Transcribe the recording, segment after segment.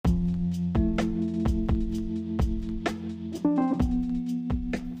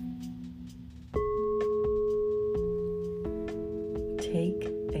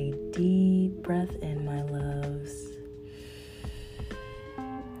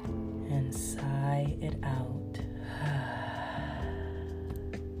and sigh it out.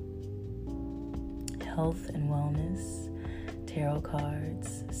 Health and wellness, tarot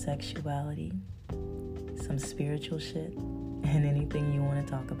cards, sexuality, some spiritual shit, and anything you want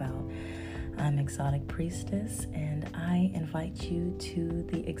to talk about. I'm Exotic Priestess, and I invite you to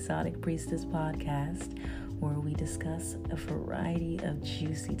the Exotic Priestess podcast, where we discuss a variety of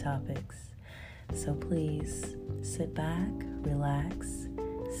juicy topics. So please sit back, relax,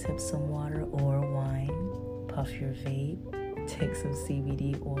 sip some water or wine, puff your vape, take some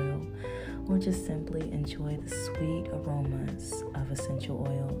CBD oil, or just simply enjoy the sweet aromas of essential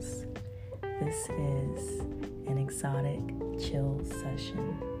oils. This is an exotic chill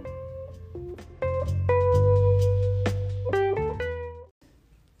session.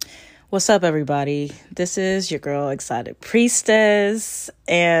 What's up, everybody? This is your girl, Exotic Priestess,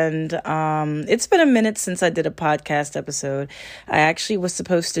 and it's been a minute since I did a podcast episode. I actually was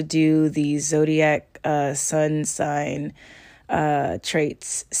supposed to do the Zodiac sun sign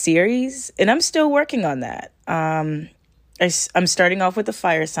traits series, and I'm still working on that. I'm starting off with the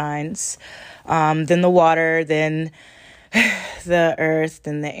fire signs, then the water, then the earth,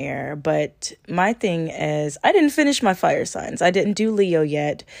 then the air. But my thing is, I didn't finish my fire signs. I didn't do Leo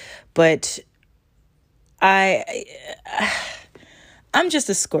yet, but I'm just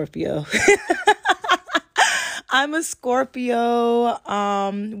a Scorpio. I'm a Scorpio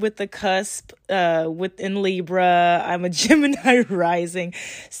with the cusp within Libra. I'm a Gemini rising.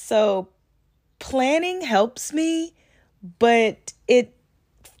 So planning helps me, but it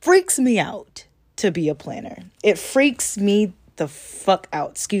freaks me out to be a planner. It freaks me the fuck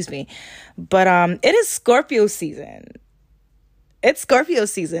out, excuse me. But it is Scorpio season. It's Scorpio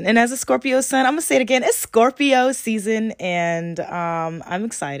season. And as a Scorpio sun, I'm going to say it again. It's Scorpio season, and I'm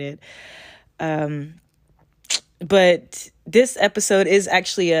excited. But this episode is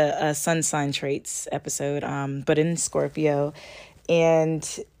actually a sun sign traits episode, but in Scorpio. And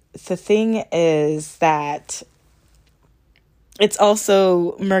the thing is that it's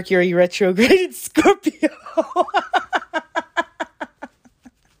also Mercury retrograde Scorpio.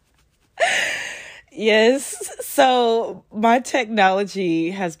 Yes. So my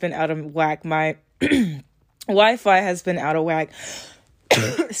technology has been out of whack. My Wi-Fi has been out of whack.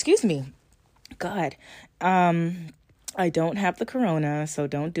 Excuse me. God. I don't have the corona, so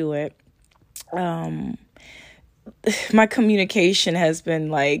don't do it. My communication has been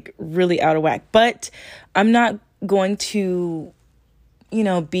like really out of whack, but I'm not going to,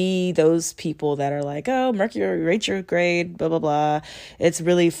 be those people that are like, oh, Mercury retrograde, blah, blah, blah. It's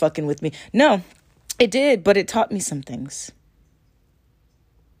really fucking with me. No, it did, but it taught me some things.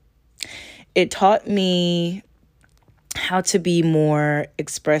 It taught me how to be more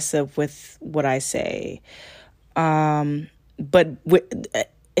expressive with what I say. But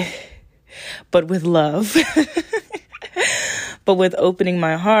with love, but with opening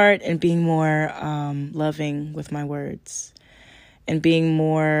my heart and being more loving with my words and being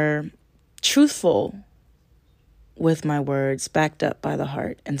more truthful with my words, backed up by the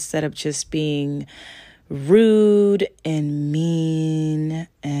heart, instead of just being rude and mean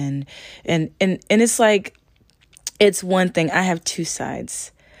and it's like, it's one thing. I have two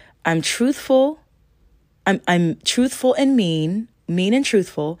sides. I'm truthful. I'm truthful and mean and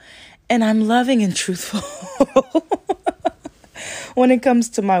truthful, and I'm loving and truthful when it comes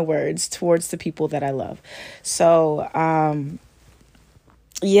to my words towards the people that I love. So,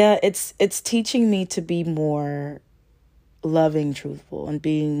 it's teaching me to be more loving, truthful, and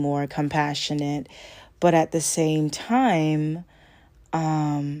being more compassionate, but at the same time,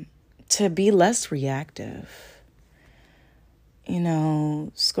 to be less reactive.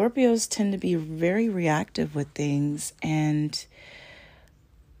 Scorpios tend to be very reactive with things, and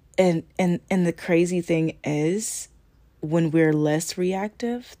the crazy thing is, when we're less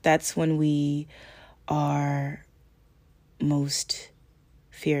reactive, that's when we are most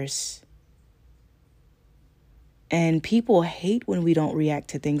fierce. And people hate when we don't react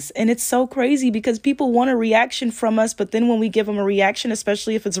to things. And it's so crazy because people want a reaction from us, but then when we give them a reaction,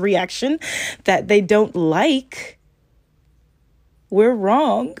 especially if it's a reaction that they don't like, we're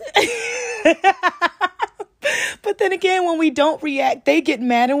wrong. But then again, when we don't react, they get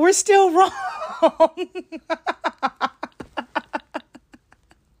mad and we're still wrong.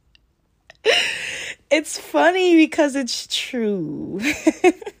 It's funny because it's true.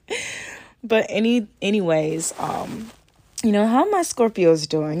 But anyways, how my Scorpios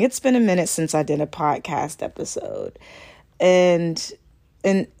doing? It's been a minute since I did a podcast episode. And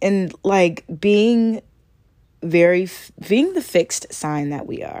like being the fixed sign that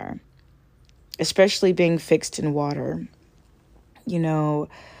we are, especially being fixed in water,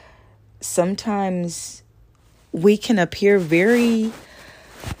 sometimes we can appear very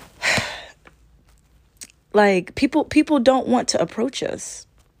like people don't want to approach us.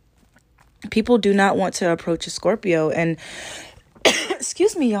 People do not want to approach a Scorpio. And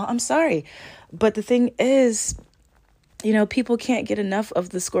excuse me, y'all, I'm sorry. But the thing is, people can't get enough of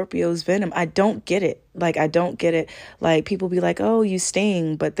the Scorpio's venom. I don't get it. I don't get it. People be like, oh, you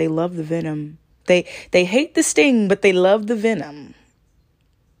sting, but they love the venom. They hate the sting, but they love the venom.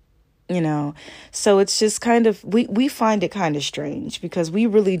 So it's just kind of, we find it kind of strange because we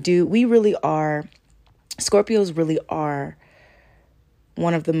really are, Scorpios really are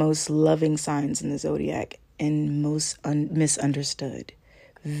one of the most loving signs in the zodiac and most misunderstood,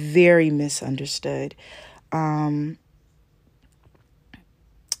 very misunderstood.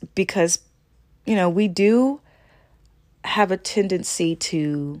 Because, we do have a tendency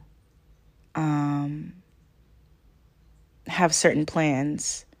to have certain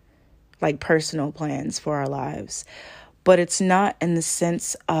plans, like personal plans for our lives, but it's not in the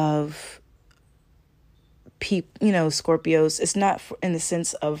sense of Scorpios. It's not in the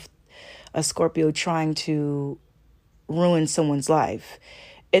sense of a Scorpio trying to ruin someone's life.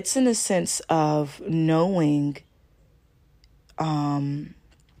 It's in the sense of knowing, and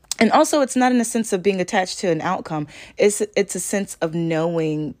also it's not in the sense of being attached to an outcome. It's a sense of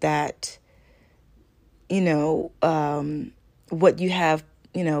knowing that, what you have,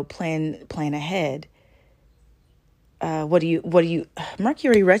 plan ahead. What do you,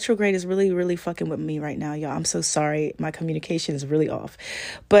 Mercury retrograde is really, really fucking with me right now, y'all. I'm so sorry. My communication is really off,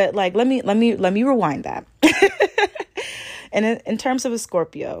 but let me rewind that. And in terms of a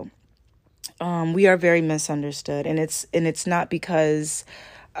Scorpio, we are very misunderstood, and it's not because,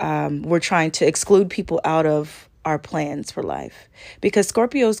 we're trying to exclude people out of our plans for life, because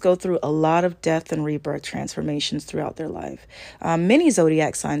Scorpios go through a lot of death and rebirth transformations throughout their life. Many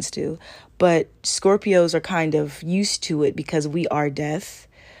zodiac signs do, but Scorpios are kind of used to it because we are death.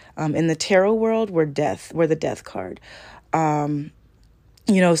 In the tarot world, we're death. We're the death card. So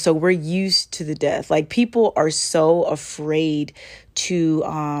we're used to the death. People are so afraid to,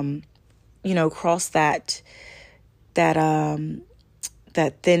 cross that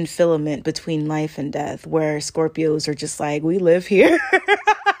thin filament between life and death, where Scorpios are just like, we live here.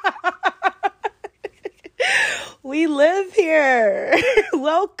 We live here.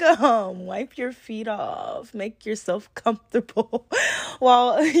 Welcome. Wipe your feet off. Make yourself comfortable.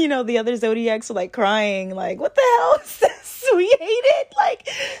 While, the other zodiacs are crying, what the hell is this? We hate it.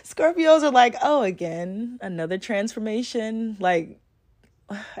 Scorpios are like, oh, again, another transformation. I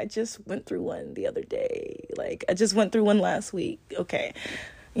just went through one the other day. I just went through one last week. Okay.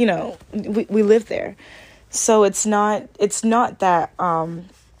 We live there. So it's not that,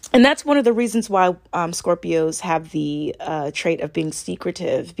 and that's one of the reasons why, Scorpios have the, trait of being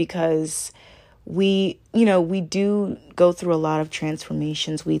secretive, because we do go through a lot of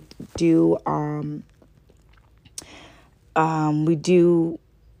transformations. We do,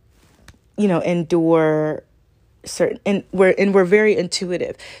 endure certain, and we're very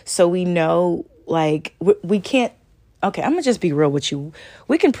intuitive, so we know, we can't, okay, I'm gonna just be real with you,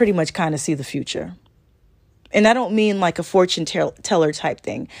 we can pretty much kind of see the future. And I don't mean a fortune teller type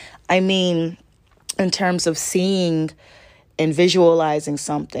thing. I mean in terms of seeing and visualizing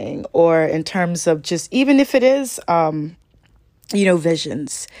something, or in terms of just, even if it is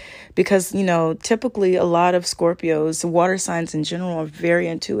visions, because typically a lot of Scorpios, water signs in general, are very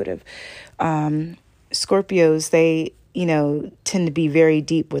intuitive. Scorpios, they, tend to be very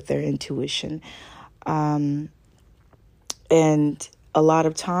deep with their intuition. And a lot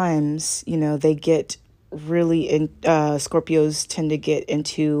of times, they get really Scorpios tend to get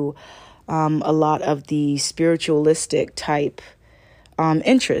into a lot of the spiritualistic type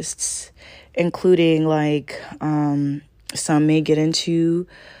interests, including some may get into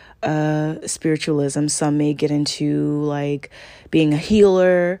spiritualism, some may get into being a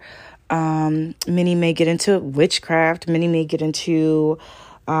healer. Many may get into witchcraft. Many may get into,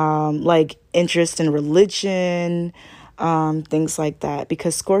 interest in religion, things like that,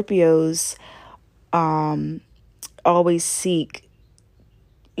 because Scorpios, always seek,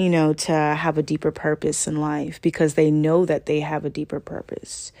 to have a deeper purpose in life, because they know that they have a deeper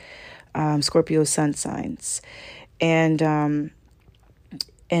purpose. Scorpio sun signs. And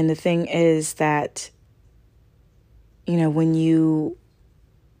the thing is that, when you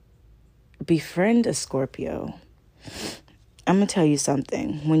befriend a Scorpio, I'm going to tell you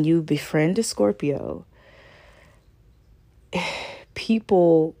something. When you befriend a Scorpio,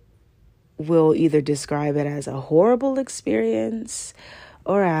 people will either describe it as a horrible experience,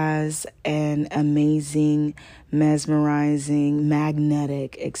 or as an amazing, mesmerizing,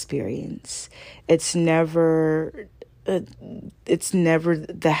 magnetic experience. It's never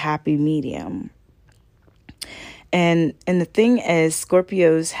the happy medium. And the thing is,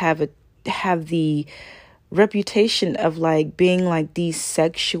 Scorpios have the reputation of like being like these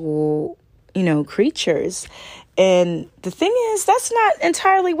sexual, creatures. And the thing is, that's not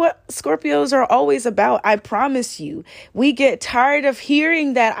entirely what Scorpios are always about. I promise you. We get tired of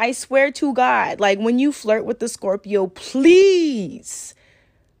hearing that. I swear to God. Like, when you flirt with the Scorpio, please,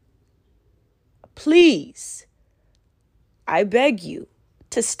 I beg you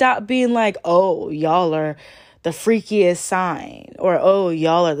to stop being like, oh, y'all are the freakiest sign, or oh,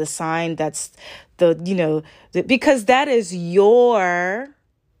 y'all are the sign that's because that is your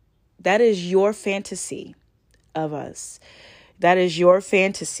fantasy of us. That is your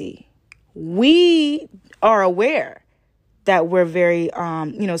fantasy. We are aware that we're very,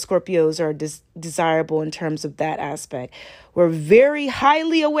 Scorpios are desirable in terms of that aspect. We're very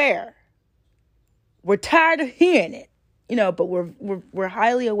highly aware. We're tired of hearing it, but we're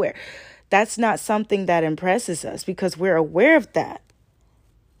highly aware. That's not something that impresses us because we're aware of that.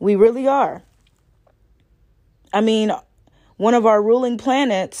 We really are. I mean, one of our ruling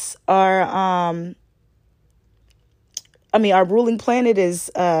planets our ruling planet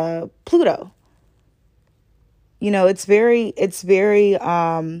is Pluto. It's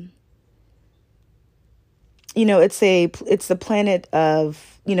the planet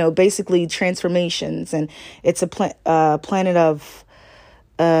of, basically transformations, and it's a planet of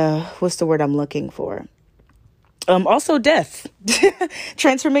what's the word I'm looking for? Also death,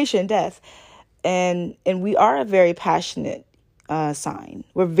 transformation, death. And we are a very passionate sign.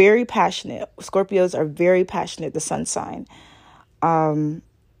 We're very passionate. Scorpios are very passionate, the sun sign.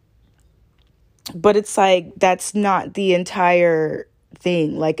 But it's like, that's not the entire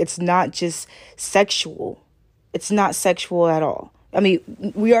thing. Like, it's not just sexual. It's not sexual at all. I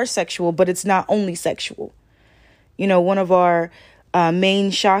mean, we are sexual, but it's not only sexual. One of our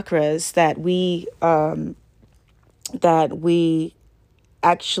main chakras that we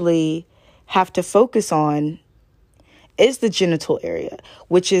actually have to focus on is the genital area,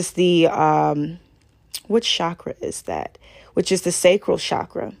 which is the which chakra is that? Which is the sacral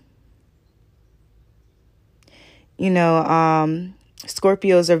chakra.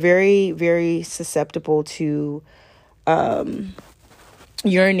 Scorpios are very, very susceptible to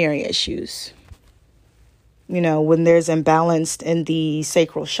urinary issues. When there's imbalance in the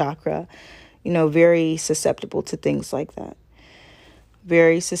sacral chakra, very susceptible to things like that.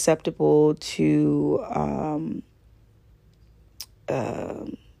 Very susceptible to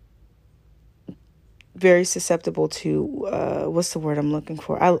what's the word I'm looking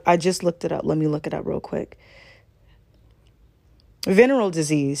for? I just looked it up. Let me look it up real quick. Venereal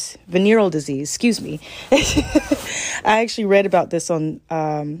disease, excuse me. I actually read about this on,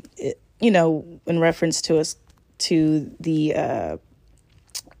 in reference to the,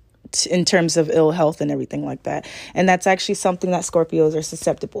 in terms of ill health and everything like that. And that's actually something that Scorpios are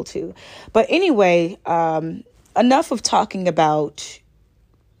susceptible to. But anyway, enough of talking about,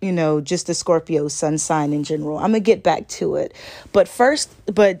 just the Scorpio sun sign in general. I'm going to get back to it. But first,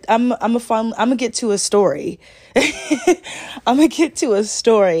 I'm going to get to a story. I'm going to get to a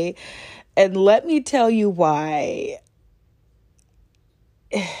story. And let me tell you why.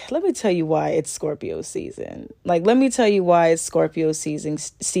 Let me tell you why it's Scorpio season. Like, let me tell you why it's Scorpio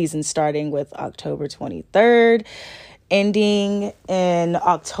season starting with October 23rd, ending in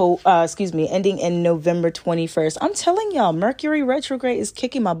ending in November 21st. I'm telling y'all, Mercury retrograde is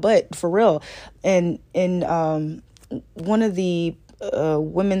kicking my butt for real. And one of the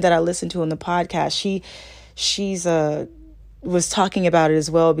women that I listened to on the podcast, she's was talking about it as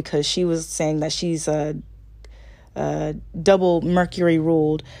well, because she was saying that she's double Mercury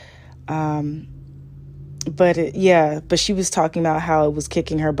ruled. But she was talking about how it was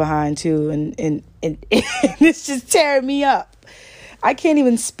kicking her behind too. And it's just tearing me up. I can't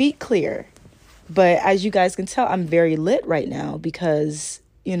even speak clear, but as you guys can tell, I'm very lit right now because,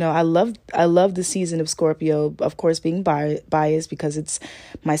 I love the season of Scorpio, of course, being biased because it's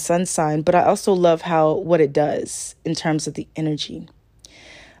my sun sign, but I also love what it does in terms of the energy.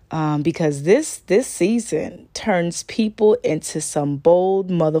 Because this season turns people into some bold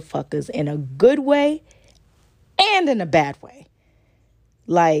motherfuckers in a good way and in a bad way.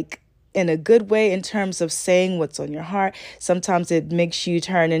 Like, in a good way in terms of saying what's on your heart. Sometimes it makes you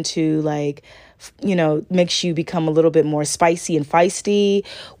turn into makes you become a little bit more spicy and feisty,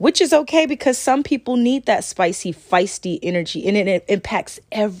 which is okay because some people need that spicy, feisty energy, and it impacts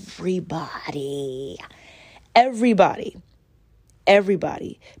everybody. Everybody.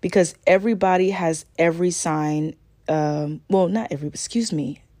 everybody, because everybody has every sign. Not every, excuse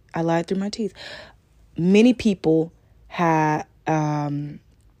me. I lied through my teeth. Many people have, I'm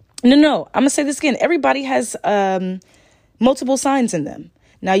going to say this again. Everybody has multiple signs in them.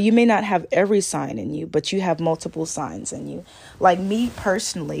 Now, you may not have every sign in you, but you have multiple signs in you. Like me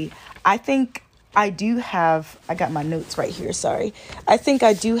personally, I think I do have, I got my notes right here, sorry. I think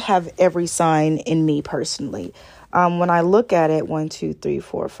I do have every sign in me personally. When I look at it, 1, 2, 3,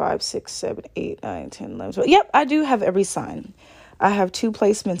 4, 5, 6, 7, 8, 9, 10, 11, 12. Yep, I do have every sign. I have 2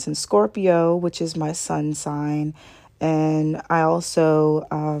 placements in Scorpio, which is my sun sign. And I also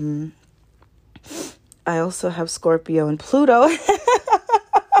have Scorpio and Pluto. That's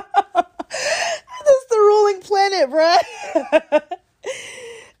the ruling planet, bruh.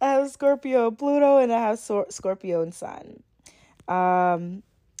 I have Scorpio and Pluto, and I have Scorpio and Sun.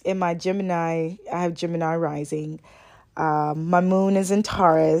 In my Gemini, I have Gemini rising. My moon is in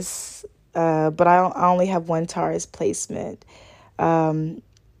Taurus, but I only have 1 Taurus placement. And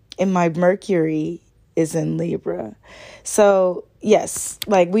my Mercury is in Libra. So yes,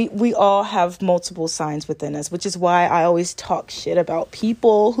 like we all have multiple signs within us, which is why I always talk shit about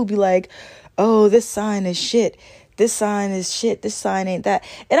people who be like, oh, this sign is shit. This sign is shit. This sign ain't that.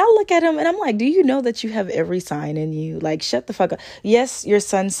 And I look at them and I'm like, do you know that you have every sign in you? Like, shut the fuck up. Yes, your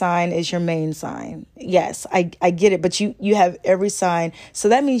sun sign is your main sign. Yes, I get it. But you have every sign. So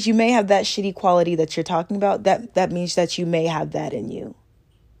that means you may have that shitty quality that you're talking about. That means that you may have that in you.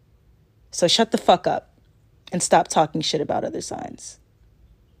 So shut the fuck up and stop talking shit about other signs.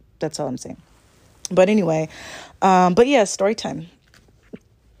 That's all I'm saying. But anyway, but yeah, story time.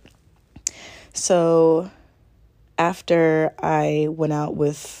 So after I went out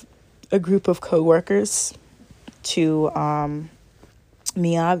with a group of coworkers to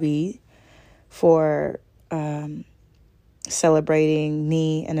Miyabi for celebrating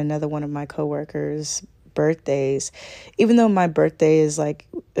me and another one of my coworkers' birthdays, even though my birthday is like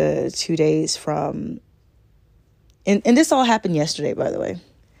 2 days from, and this all happened yesterday, by the way.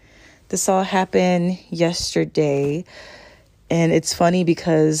 This all happened yesterday, and it's funny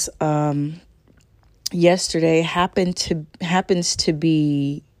because yesterday happens to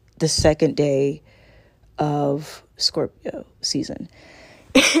be the second day of Scorpio season.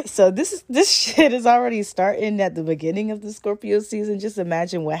 So this shit is already starting at the beginning of the Scorpio season. Just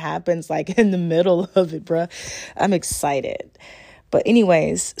imagine what happens like in the middle of it, bruh. I'm excited. But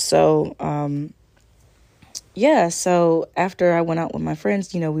anyways, so so after I went out with my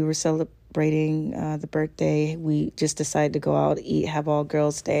friends, we were celebrating the birthday. We just decided to go out, eat, have all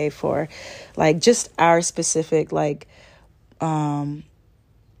girls day for like just our specific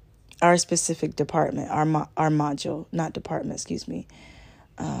department, our module, not department, excuse me.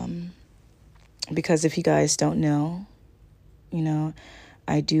 Because if you guys don't know,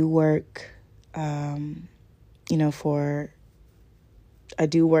 I do work,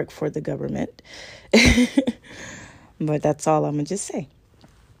 for the government, but that's all I'm gonna just say.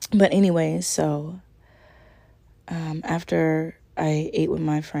 But anyway, so, after I ate with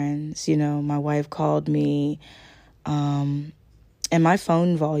my friends, my wife called me, and my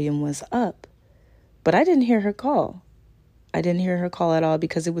phone volume was up, but I didn't hear her call. I didn't hear her call at all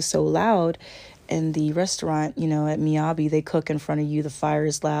because it was so loud. In the restaurant, at Miyabi, they cook in front of you. The fire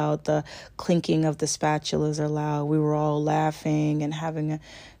is loud. The clinking of the spatulas are loud. We were all laughing and having a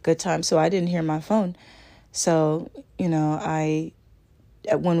good time. So I didn't hear my phone. So,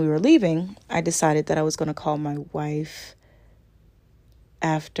 when we were leaving, I decided that I was going to call my wife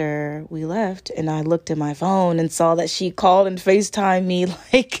after we left. And I looked at my phone and saw that she called and FaceTimed me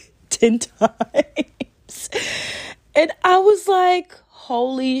like 10 times. And I was like,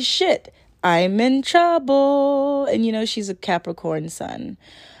 holy shit, I'm in trouble. And, she's a Capricorn sun.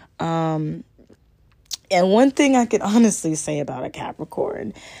 And one thing I can honestly say about a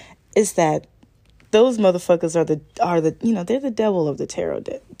Capricorn is that those motherfuckers are the they're the devil of the tarot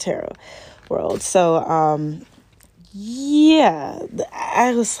world. So, I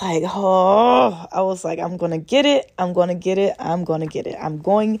was like, I'm going to get it. I'm going to get it. I'm going to get it. I'm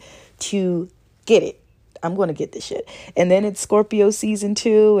going to get it. I'm going to get this shit. And then it's Scorpio season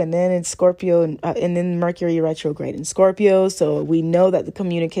 2, and then it's Scorpio, and then Mercury retrograde in Scorpio. So we know that the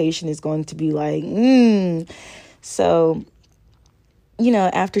communication is going to be like, So,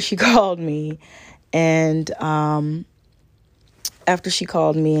 after she called me and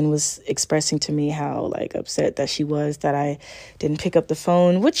was expressing to me how like upset that she was that I didn't pick up the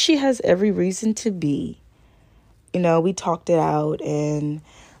phone, which she has every reason to be, we talked it out, and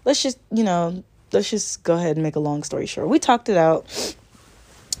let's just go ahead and make a long story short. We talked it out,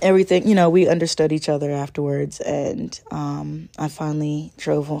 everything, we understood each other afterwards. And I finally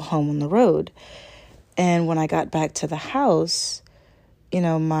drove home on the road. And when I got back to the house,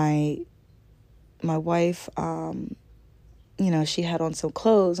 my wife, she had on some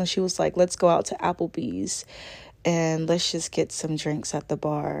clothes, and she was like, let's go out to Applebee's and let's just get some drinks at the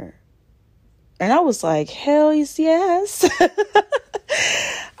bar. And I was like, hell yes.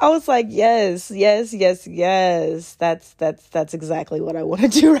 I was like, yes. That's exactly what I want to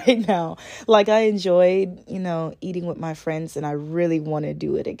do right now. Like, I enjoyed, eating with my friends, and I really want to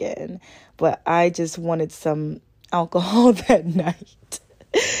do it again. But I just wanted some alcohol that night.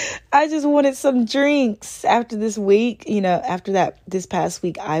 I just wanted some drinks after this week. This past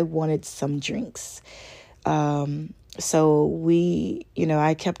week, I wanted some drinks. So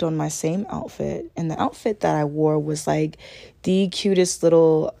I kept on my same outfit, and the outfit that I wore was like the cutest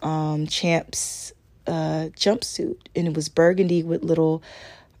little Champs jumpsuit, and it was burgundy with little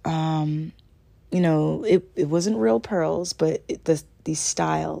it wasn't real pearls, but the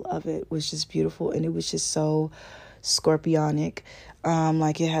style of it was just beautiful, and it was just so scorpionic.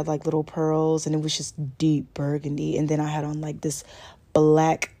 Like, it had like little pearls, and it was just deep burgundy, and then I had on like this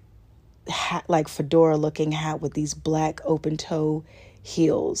black hat, like fedora looking hat with these black open toe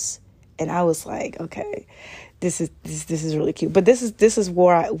heels. And I was like, okay, this is really cute. But this is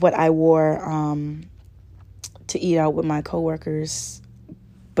what I wore to eat out with my coworkers.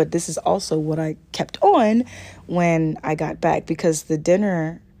 But this is also what I kept on when I got back, because the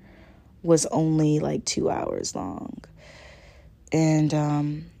dinner was only like 2 hours long.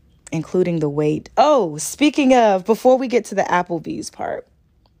 And including the wait. Oh, speaking of, before we get to the Applebee's part,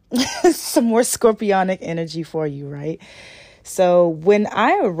 some more scorpionic energy for you, right? So when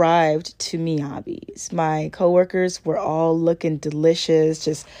I arrived to Miyabi's, my coworkers were all looking delicious,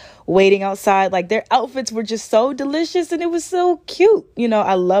 just waiting outside. Like, their outfits were just so delicious, and it was so cute.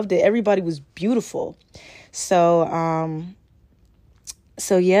 I loved it. Everybody was beautiful. So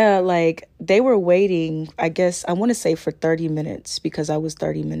yeah, like, they were waiting, I guess, I want to say for 30 minutes, because I was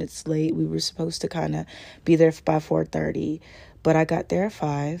 30 minutes late. We were supposed to kind of be there by 4:30. But I got there at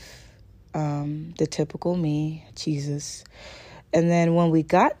 5, the typical me, Jesus. And then when we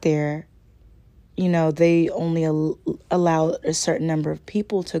got there, they only allowed a certain number of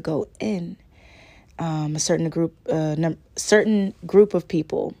people to go in, a certain group of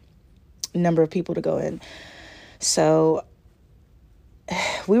people, number of people to go in. So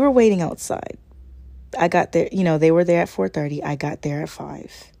we were waiting outside. I got there, they were there at 4:30. I got there at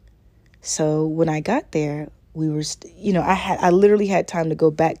 5. So when I got there, we were, I literally had time to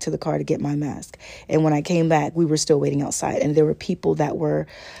go back to the car to get my mask. And when I came back, we were still waiting outside. And there were people that were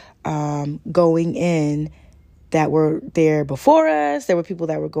going in that were there before us. There were people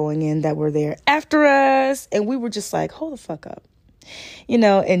that were going in that were there after us. And we were just like, hold the fuck up.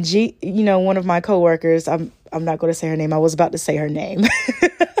 And one of my coworkers, I'm not going to say her name. I was about to say her name.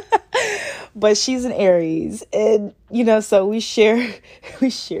 But she's an Aries. And, so we share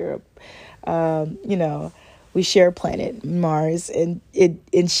we share planet Mars, and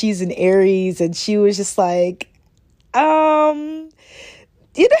she's an Aries, and she was just like, it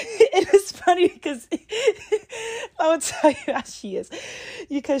is funny because I will tell you how she is,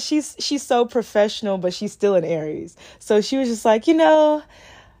 because she's so professional, but she's still an Aries. So she was just like, we were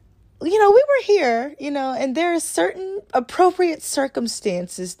here, and there are certain appropriate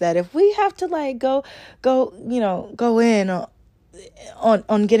circumstances that if we have to like go in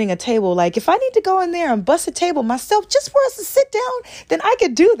on getting a table, like if I need to go in there and bust a table myself just for us to sit down, then I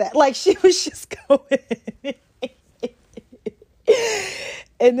could do that. Like, she was just going.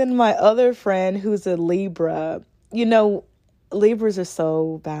 And then my other friend, who's a Libra, Libras are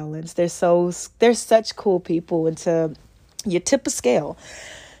so balanced. They're such cool people. And you tip a scale.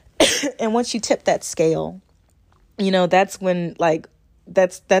 And once you tip that scale, that's when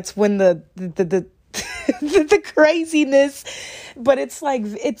that's when the the craziness, but it's like,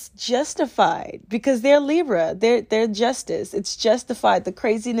 it's justified because they're Libra. They're justice. It's justified. The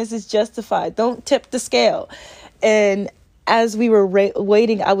craziness is justified. Don't tip the scale. And as we were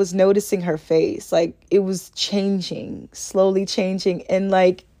waiting, I was noticing her face. Like, it was changing, slowly changing. And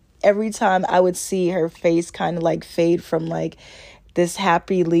like, every time I would see her face kind of like fade from like this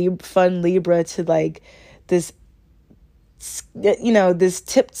happy fun Libra to like this, this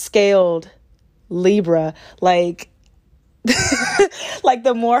tipped scaled Libra, like like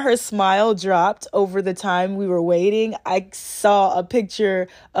the more her smile dropped over the time we were waiting, I saw a picture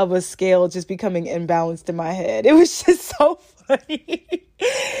of a scale just becoming imbalanced in my head. It was just so funny.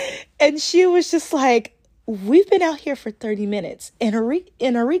 And she was just like, we've been out here for 30 minutes and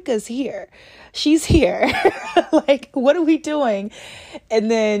Erika's here. She's here. Like, what are we doing?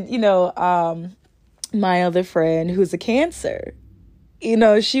 And then, my other friend who's a Cancer,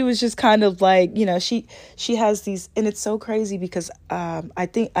 she was just kind of like, she has these, and it's so crazy because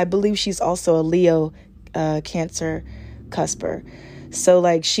I believe she's also a Leo Cancer cusper. So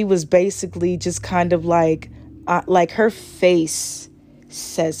like she was basically just kind of like her face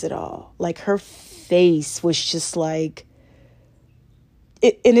says it all. Like her face was just like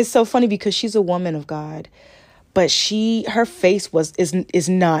it, and it's so funny because she's a woman of God, but her face was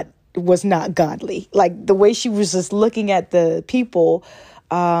not godly. Like the way she was just looking at the people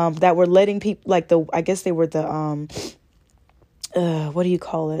that were letting people, like I guess they were the what do you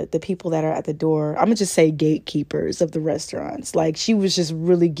call it? The people that are at the door. I'm gonna just say gatekeepers of the restaurants. Like she was just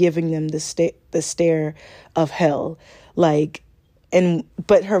really giving them the stare of hell. Like,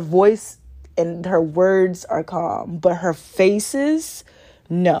 but her voice and her words are calm, but her faces,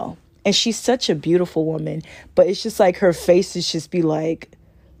 no. And she's such a beautiful woman, but it's just like her faces just be like,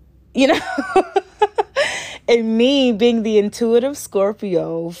 and me being the intuitive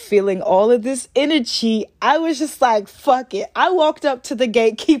Scorpio, feeling all of this energy, I was just like, fuck it. I walked up to the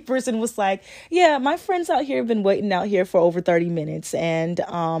gatekeepers and was like, yeah, my friends out here have been waiting out here for over 30 minutes and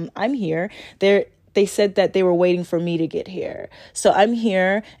I'm here. They said that they were waiting for me to get here. So I'm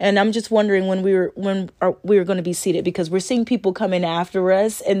here and I'm just wondering when we were going to be seated, because we're seeing people come in after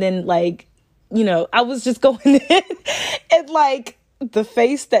us. And then like, I was just going in and like, the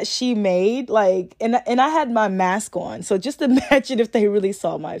face that she made, like, and I had my mask on. So just imagine if they really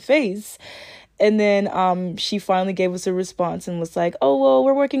saw my face. And then she finally gave us a response and was like, oh, well,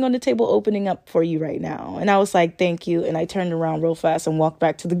 we're working on the table opening up for you right now. And I was like, thank you. And I turned around real fast and walked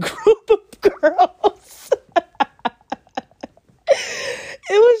back to the group of girls.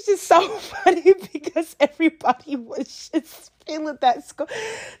 It was just so funny because everybody was just feeling that.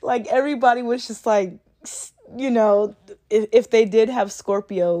 Like everybody was just like, if they did have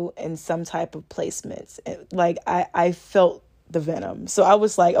Scorpio in some type of placements, like I felt the venom. So I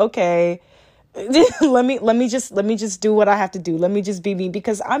was like, okay, let me just do what I have to do. Let me just be me,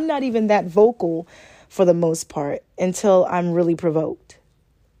 because I'm not even that vocal for the most part until I'm really provoked.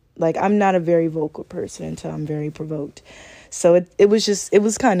 Like I'm not a very vocal person until I'm very provoked. So it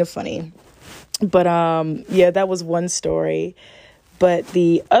was kind of funny. But yeah, that was one story. But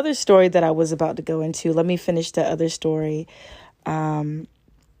the other story that I was about to go into, let me finish the other story. It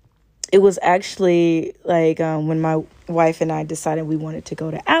was actually like when my wife and I decided we wanted to go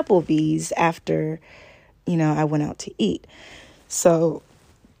to Applebee's after, I went out to eat. So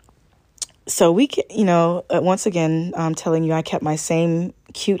we, once again, I'm telling you, I kept my same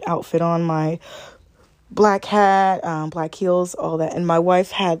cute outfit on, my black hat, black heels, all that. And my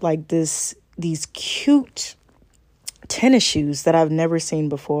wife had like these cute tennis shoes that I've never seen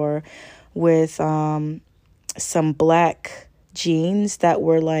before, with some black jeans that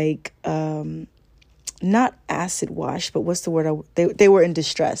were like not acid wash, but what's the word? They were in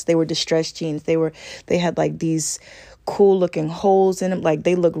distress. They were distressed jeans. They had like these cool looking holes in them. Like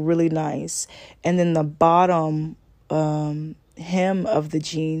they look really nice. And then the bottom hem of the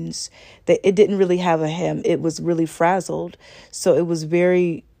jeans, it didn't really have a hem. It was really frazzled. So it was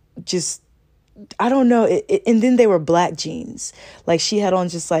very just, I don't know. And then they were black jeans. Like she had on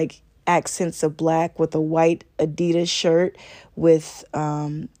just like accents of black with a white Adidas shirt with,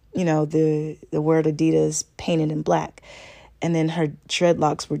 the word Adidas painted in black. And then her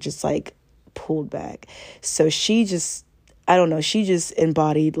dreadlocks were just like pulled back. So she just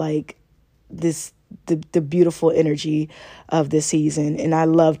embodied like the beautiful energy of the season. And I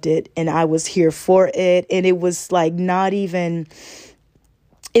loved it. And I was here for it. And it was like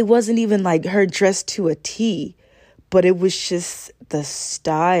it wasn't even like her dressed to a T, but it was just the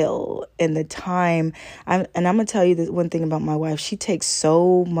style and the time. I'm going to tell you this one thing about my wife. She takes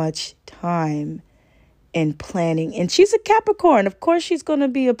so much time in planning, and she's a Capricorn. Of course, she's going to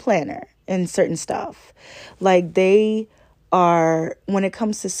be a planner in certain stuff. Like they are, when it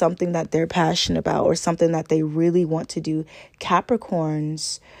comes to something that they're passionate about or something that they really want to do,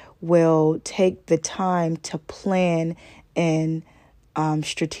 Capricorns will take the time to plan and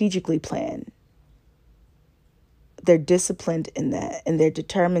strategically plan. They're disciplined in that, and they're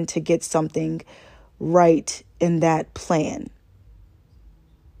determined to get something right in that plan.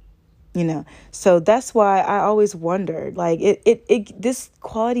 So that's why I always wondered, like this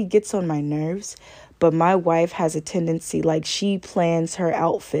quality gets on my nerves, but my wife has a tendency, like she plans her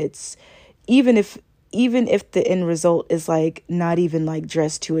outfits, even if the end result is like not even like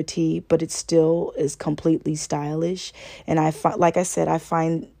dressed to a T, but it still is completely stylish. And I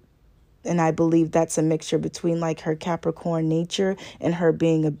find And I believe that's a mixture between like her Capricorn nature and her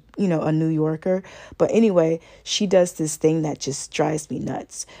being a New Yorker. But anyway, she does this thing that just drives me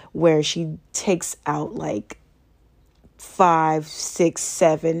nuts, where she takes out like 5, 6,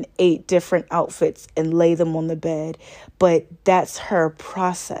 7, 8 different outfits and lay them on the bed. But that's her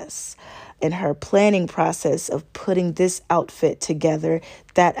process and her planning process of putting this outfit together,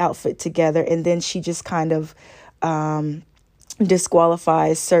 that outfit together. And then she just kind of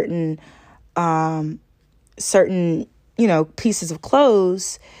disqualifies certain pieces of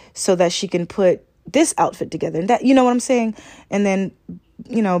clothes so that she can put this outfit together. And that, you know what I'm saying? And then,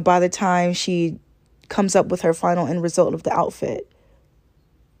 by the time she comes up with her final end result of the outfit,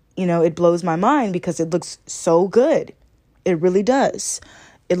 it blows my mind because it looks so good. It really does.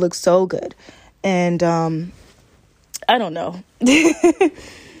 It looks so good. And I don't know.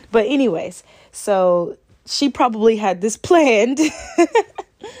 But anyways, so she probably had this planned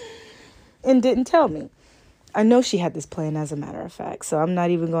and didn't tell me. I know she had this plan, as a matter of fact. So I'm not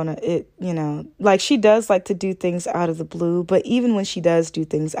even going to, like, she does like to do things out of the blue. But even when she does do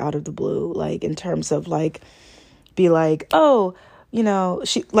things out of the blue, like in terms of like, be like, oh,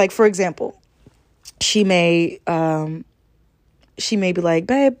 she, like, for example, she may be like,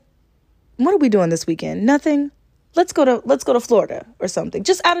 babe, what are we doing this weekend? Nothing. Let's go to Florida or something,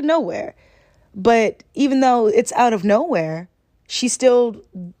 just out of nowhere. But even though it's out of nowhere, she still,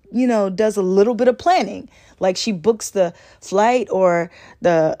 does a little bit of planning. Like she books the flight or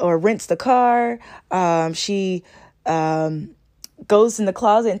rents the car. She goes in the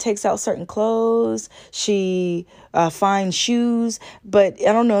closet and takes out certain clothes. She finds shoes. But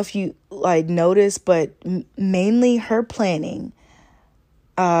I don't know if you like notice, but mainly her planning,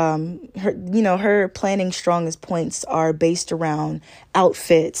 her planning strongest points are based around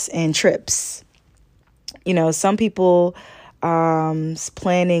outfits and trips. Some people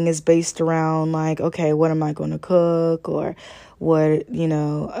planning is based around like, okay, what am I going to cook, or what,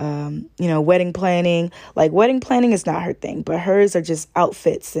 wedding planning. Like wedding planning is not her thing, but hers are just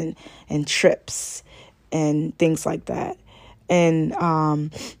outfits and trips and things like that. And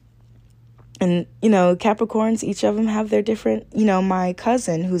Capricorns, each of them have their different, my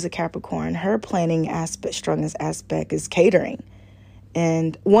cousin who's a Capricorn, her planning strongest aspect is catering.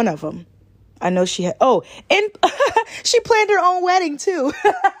 And one of them, I know she had, and she planned her own wedding too.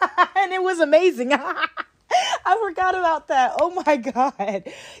 And it was amazing. I forgot about that. Oh my God.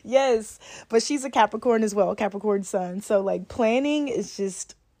 Yes. But she's a Capricorn as well, Capricorn sun. So like planning is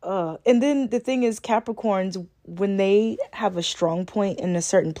just, and then the thing is, Capricorns, when they have a strong point in a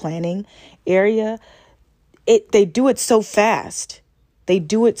certain planning area, they do it so fast. They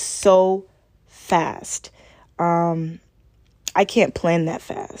do it so fast. I can't plan that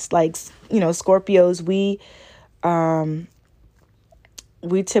fast. Like, Scorpios, we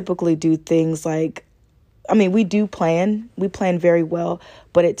typically do things like, we do plan. We plan very well,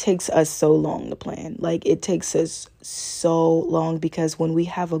 but it takes us so long to plan. Like, it takes us so long because when we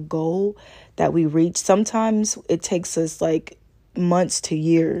have a goal that we reach, sometimes it takes us like months to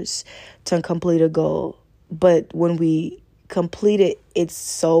years to complete a goal. But when we complete it, it's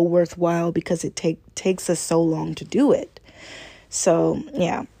so worthwhile because it takes us so long to do it. So,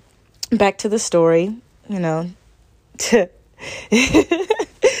 yeah, back to the story,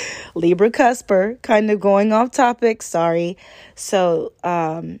 Libra cusper, kind of going off topic. Sorry. So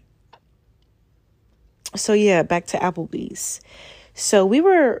yeah, back to Applebee's. So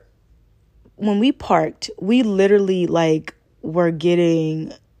when we parked, we literally like were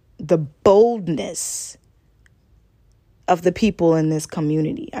getting the boldness of the people in this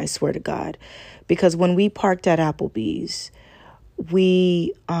community. I swear to God, because when we parked at Applebee's,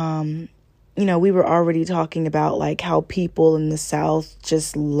 we were already talking about like how people in the South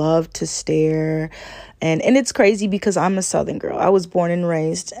just love to stare. And it's crazy because I'm a Southern girl. I was born and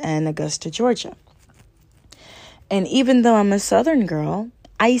raised in Augusta, Georgia. And even though I'm a Southern girl,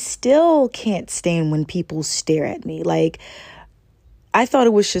 I still can't stand when people stare at me. Like, I thought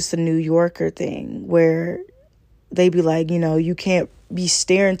it was just a New Yorker thing where they be like, you can't be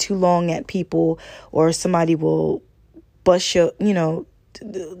staring too long at people or somebody will bust you in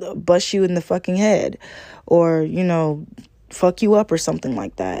the fucking head or, fuck you up or something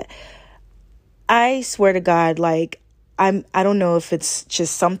like that. I swear to God, like, I don't know if it's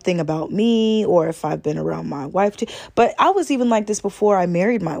just something about me or if I've been around my wife too, but I was even like this before I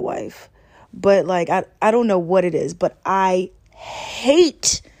married my wife. But like, I don't know what it is, but I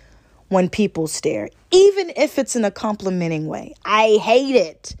hate when people stare, even if it's in a complimenting way. I hate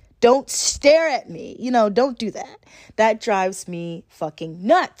it. Don't stare at me. Don't do that. That drives me fucking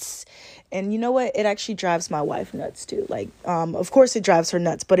nuts. And you know what? It actually drives my wife nuts too. Like, of course it drives her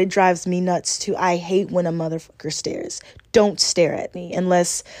nuts, but it drives me nuts too. I hate when a motherfucker stares. Don't stare at me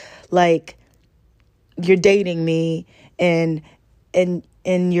unless, like, you're dating me and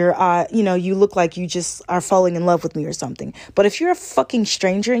you're, you look like you just are falling in love with me or something. But if you're a fucking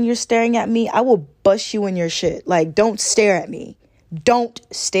stranger and you're staring at me, I will bust you in your shit. Like, don't stare at me. Don't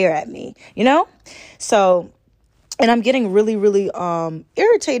stare at me, So, and I'm getting really, really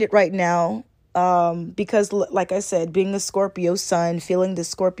irritated right now because, like I said, being a Scorpio sun, feeling the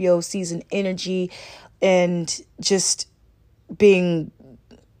Scorpio season energy and just being,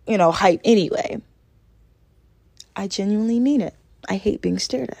 hype anyway. I genuinely mean it. I hate being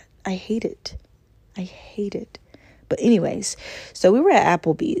stared at. I hate it. I hate it. But anyways, so we were at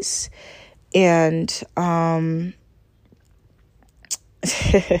Applebee's and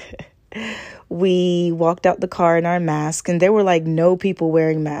we walked out the car in our mask and there were like no people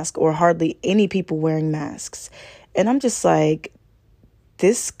wearing masks or hardly any people wearing masks. And I'm just like,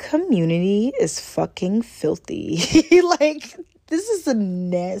 this community is fucking filthy. Like, this is a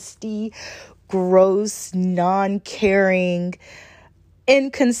nasty, gross, non-caring,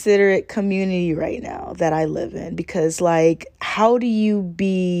 inconsiderate community right now that I live in. Because, like, how do you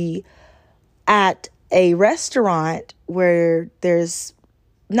be at a restaurant where there's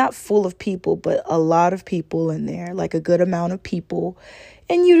not full of people, but a lot of people in there, like a good amount of people,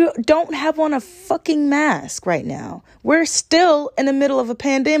 and you don't have on a fucking mask right now? We're still in the middle of a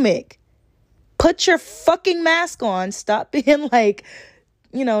pandemic. Put your fucking mask on. Stop being like,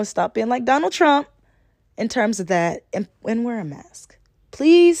 stop being like Donald Trump in terms of that, and wear a mask.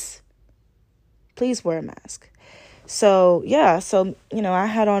 Please wear a mask. So, yeah, I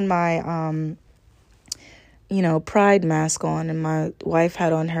had on my, pride mask on, and my wife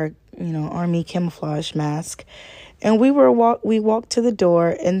had on her, army camouflage mask. And we walked to the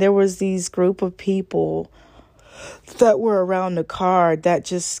door, and there was these group of people that were around the car that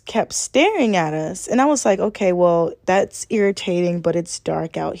just kept staring at us. And I was like, okay, well, that's irritating, but it's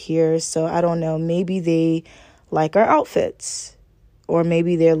dark out here. So I don't know, maybe they like our outfits, or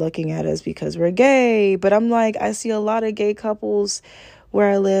maybe they're looking at us because we're gay. But I'm like, I see a lot of gay couples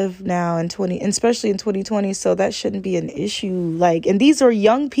where I live now especially in 2020. So that shouldn't be an issue. Like, and these are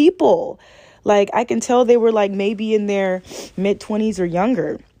young people. Like, I can tell they were like maybe in their mid-20s or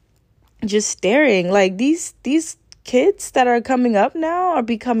younger, just staring. Like, these kids that are coming up now are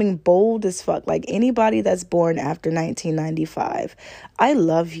becoming bold as fuck. Like, anybody that's born after 1995, I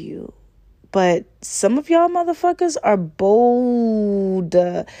love you. But some of y'all motherfuckers are bold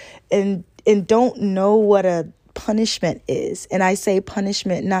and don't know what a punishment is. And I say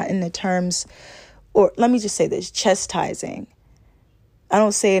punishment not in the terms, or let me just say this, chastising. I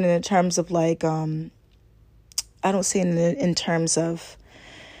don't say it in the terms of like, I don't say it in terms of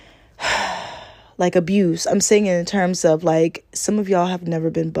like abuse. I'm saying it in terms of like, some of y'all have never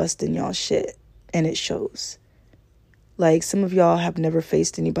been busting y'all shit, and it shows. Like, some of y'all have never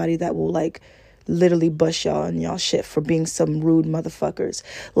faced anybody that will like literally bust y'all in y'all shit for being some rude motherfuckers.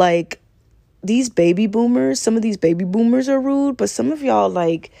 Like, these baby boomers, some of these baby boomers are rude, but some of y'all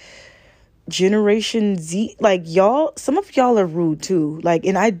like Generation Z, like y'all, some of y'all are rude too. Like,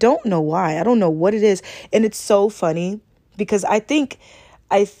 and I don't know why. I don't know what it is. And it's so funny because I think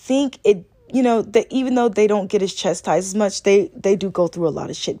it, that even though they don't get as chastised as much, they do go through a lot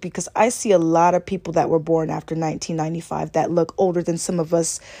of shit, because I see a lot of people that were born after 1995 that look older than some of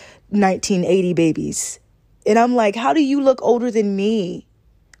us 1980 babies. And I'm like, how do you look older than me?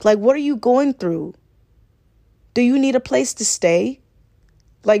 Like, what are you going through? Do you need a place to stay?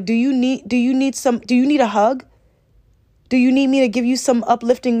 Like, do you need a hug? Do you need me to give you some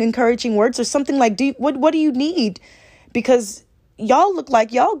uplifting, encouraging words or something? Like, what do you need? Because y'all look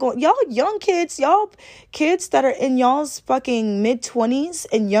like y'all young kids, y'all kids that are in y'all's fucking mid-20s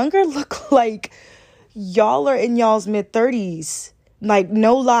and younger look like y'all are in y'all's mid-30s. Like,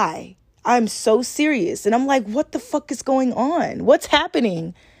 no lie. I'm so serious. And I'm like, what the fuck is going on? What's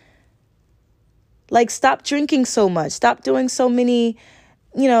happening? Like, stop drinking so much. Stop doing so many,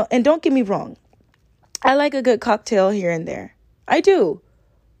 and don't get me wrong. I like a good cocktail here and there. I do.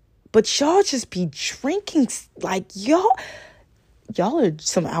 But y'all just be drinking, like, y'all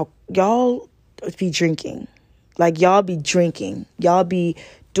be drinking. Like, y'all be drinking. Y'all be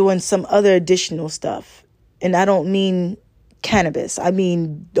doing some other additional stuff. And I don't mean cannabis. I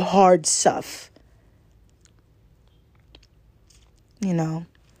mean hard stuff.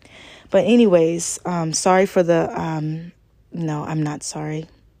 But anyways, sorry for the, no, I'm not sorry.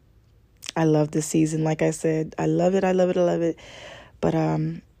 I love this season. Like I said, I love it. But,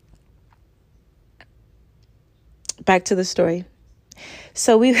 back to the story.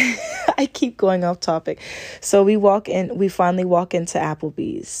 So I keep going off topic. So we finally walk into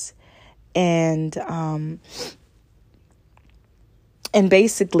Applebee's, and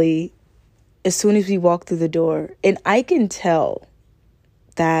basically, as soon as we walk through the door, and I can tell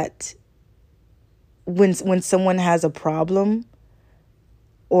that when someone has a problem,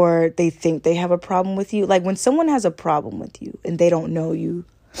 or they think they have a problem with you, like when someone has a problem with you and they don't know you,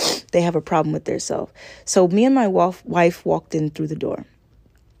 they have a problem with themselves. So me and my wife walked in through the door.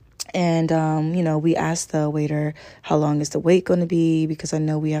 And, we asked the waiter, how long is the wait going to be? Because I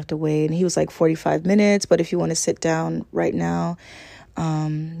know we have to wait. And he was like 45 minutes. But if you want to sit down right now,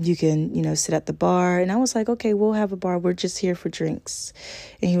 you can, sit at the bar. And I was like, okay, we'll have a bar. We're just here for drinks.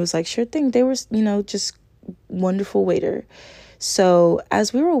 And he was like, sure thing. They were, just wonderful waiter. So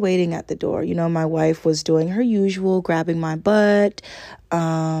as we were waiting at the door, my wife was doing her usual, grabbing my butt,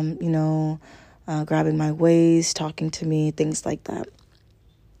 grabbing my waist, talking to me, things like that.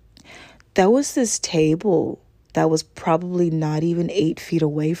 There was this table that was probably not even 8 feet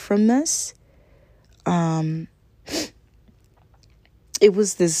away from us. There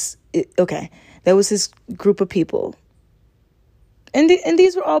was this group of people. And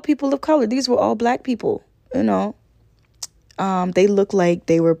these were all people of color. These were all black people, They looked like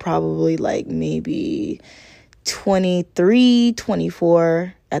they were probably like maybe 23,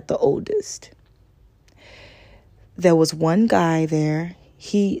 24 at the oldest. There was one guy there.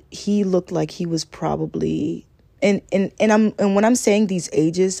 He looked like he was probably, and when I'm saying these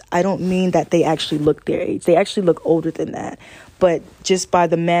ages, I don't mean that they actually look their age. They actually look older than that. But just by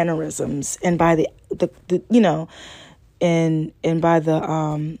the mannerisms and by the and by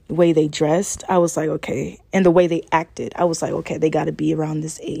the way they dressed, I was like, okay. And the way they acted, I was like, okay, they got to be around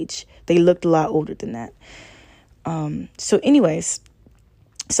this age. They looked a lot older than that. So anyways,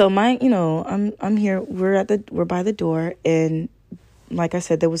 so I'm here. We're by the door, and like I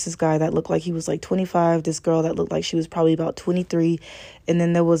said, there was this guy that looked like he was like 25. This girl that looked like she was probably about 23, and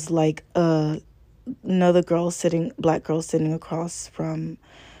then there was like another black girl sitting across from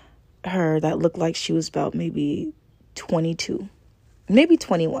her that looked like she was about maybe 22, maybe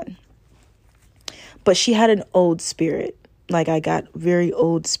 21. But she had an old spirit. Like, I got very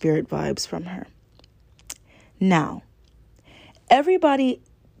old spirit vibes from her. Now, everybody,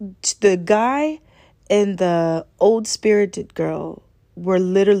 the guy and the old spirited girl were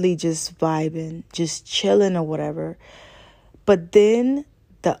literally just vibing, just chilling or whatever. But then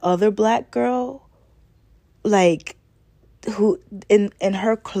the other black girl, like, who in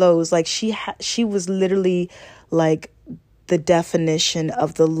her clothes, like she was literally like the definition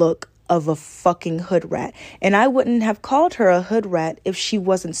of the look of a fucking hood rat. And I wouldn't have called her a hood rat if she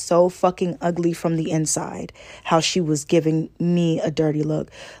wasn't so fucking ugly from the inside, how she was giving me a dirty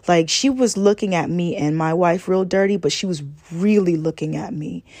look. Like, she was looking at me and my wife real dirty, but she was really looking at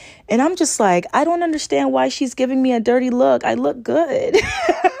me. And I'm just like, I don't understand why she's giving me a dirty look. I look good.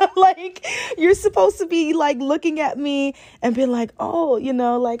 Like, you're supposed to be like looking at me and being like, oh,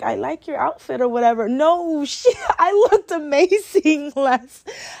 like, I like your outfit or whatever. No, I looked amazing.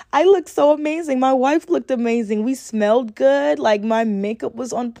 I looked so amazing. My wife looked amazing. We smelled good. Like, my makeup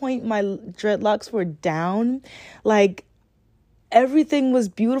was on point. My dreadlocks were down. Like, everything was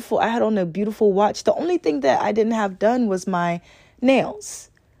beautiful. I had on a beautiful watch. The only thing that I didn't have done was my nails.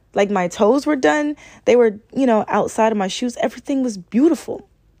 Like, my toes were done. They were, outside of my shoes. Everything was beautiful.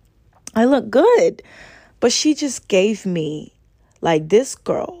 I look good. But she just gave me, like, this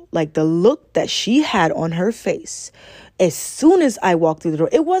girl, like, the look that she had on her face as soon as I walked through the door.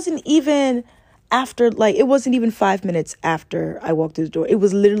 It wasn't even 5 minutes after I walked through the door. It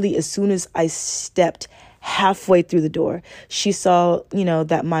was literally as soon as I stepped halfway through the door. She saw,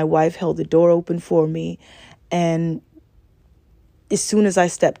 that my wife held the door open for me. And as soon as I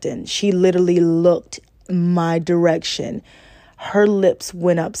stepped in, she literally looked my direction. Her lips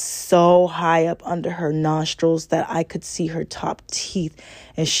went up so high up under her nostrils that I could see her top teeth.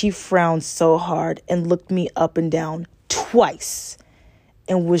 And she frowned so hard and looked me up and down twice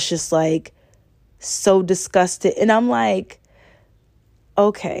and was just like so disgusted. And I'm like,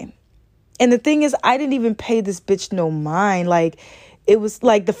 okay. And the thing is, I didn't even pay this bitch no mind. Like, it was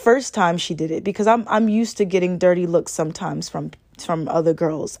like the first time she did it, because I'm used to getting dirty looks sometimes from other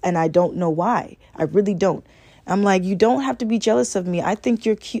girls, and I don't know why. I really don't. I'm like, you don't have to be jealous of me. I think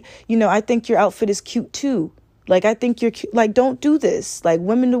you're cute. I think your outfit is cute too. Like, I think you're cute. Like, don't do this. Like,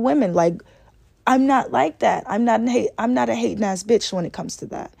 women to women. Like, I'm not like that. I'm not a hating ass bitch when it comes to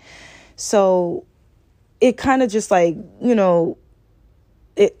that. So it kind of just like,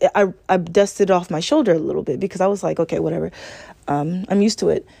 I dusted off my shoulder a little bit, because I was like, okay, whatever. I'm used to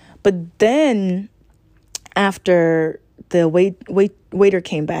it. But then after the waiter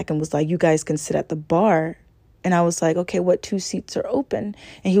came back and was like, you guys can sit at the bar. And I was like, okay, what 2 seats are open?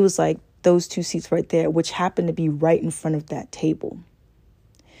 And he was like, those 2 seats right there, which happened to be right in front of that table.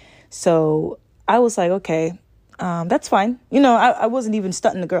 So I was like, okay, that's fine. I wasn't even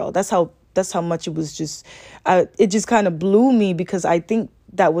stunting the girl. That's how much it was just, it just kind of blew me, because I think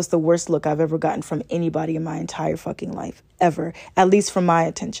that was the worst look I've ever gotten from anybody in my entire fucking life, ever, at least from my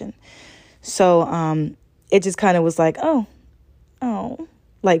attention. So it just kind of was like, oh,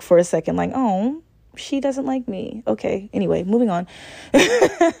 like for a second, like, oh, she doesn't like me. Okay, anyway, moving on.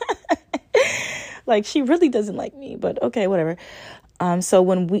 Like, she really doesn't like me, but okay, whatever. So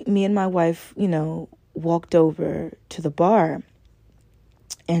when me and my wife, walked over to the bar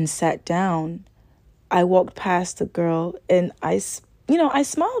and sat down, I walked past the girl and I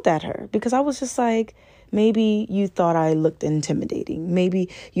smiled at her, because I was just like, maybe you thought I looked intimidating. Maybe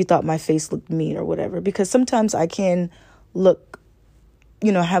you thought my face looked mean or whatever, because sometimes I can look,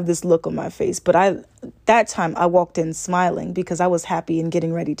 have this look on my face. But that time I walked in smiling because I was happy and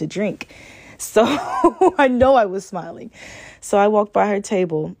getting ready to drink. So I know I was smiling. So I walked by her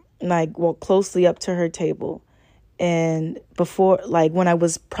table and I walked closely up to her table. And before, like when I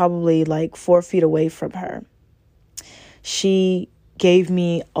was probably like 4 feet away from her, she gave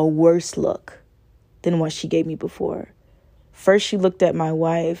me a worse look than what she gave me before. First, she looked at my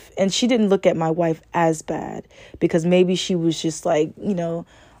wife, and she didn't look at my wife as bad, because maybe she was just like,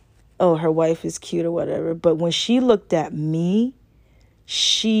 oh, her wife is cute or whatever. But when she looked at me,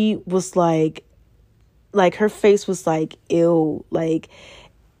 she was like her face was like, ew, like,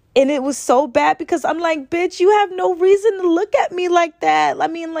 and it was so bad, because I'm like, bitch, you have no reason to look at me like that. I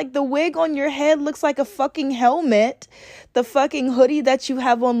mean, like, the wig on your head looks like a fucking helmet. The fucking hoodie that you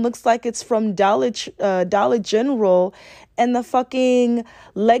have on looks like it's from Dollar General. And the fucking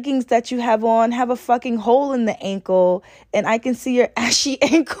leggings that you have on have a fucking hole in the ankle. And I can see your ashy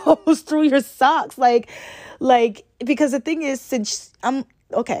ankles through your socks. Like, because the thing is, since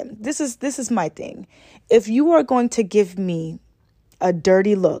this is my thing. If you are going to give me a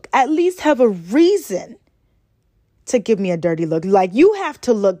dirty look, at least have a reason to give me a dirty look. Like, you have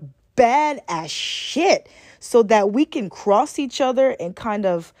to look bad as shit so that we can cross each other and kind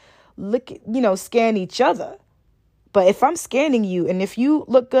of look, scan each other. But if I'm scanning you and if you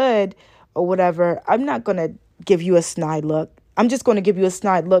look good or whatever, I'm not going to give you a snide look. I'm just going to give you a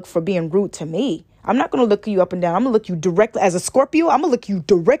snide look for being rude to me. I'm not going to look you up and down. I'm going to look you directly. As a Scorpio, I'm going to look you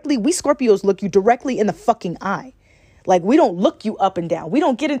directly. We Scorpios look you directly in the fucking eye. Like, we don't look you up and down. We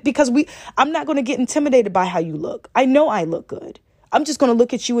don't get it, because I'm not going to get intimidated by how you look. I know I look good. I'm just going to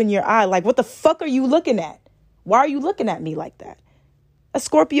look at you in your eye. Like, what the fuck are you looking at? Why are you looking at me like that? A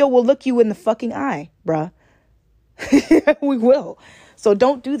Scorpio will look you in the fucking eye, bruh. We will. So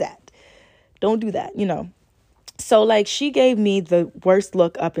don't do that. Don't do that, So, like, she gave me the worst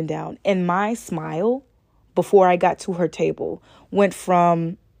look up and down. And my smile before I got to her table went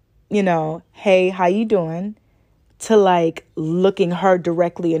from, hey, how you doing? To like looking her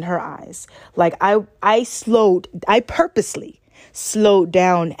directly in her eyes. Like, I purposely slowed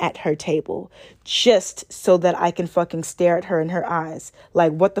down at her table just so that I can fucking stare at her in her eyes.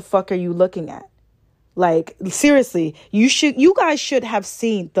 Like, what the fuck are you looking at? Like, seriously, you guys should have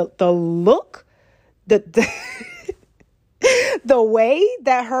seen the look, the the way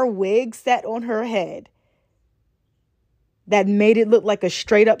that her wig sat on her head that made it look like a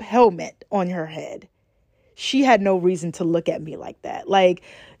straight up helmet on her head. She had no reason to look at me like that. Like,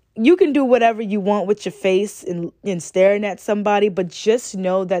 you can do whatever you want with your face and staring at somebody, but just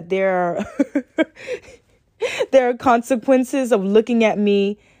know that there are consequences of looking at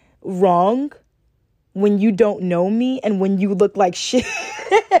me wrong when you don't know me and when you look like shit.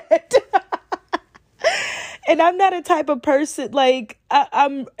 And I'm not a type of person, like,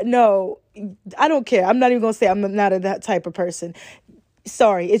 no, I don't care. I'm not even going to say I'm not that type of person.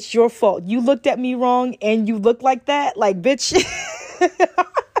 Sorry, it's your fault. You looked at me wrong and you look like that. Like, bitch.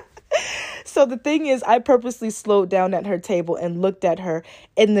 So the thing is, I purposely slowed down at her table and looked at her.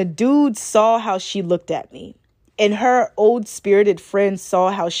 And the dude saw how she looked at me. And her old spirited friend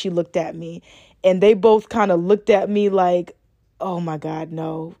saw how she looked at me. And they both kind of looked at me like, oh my God,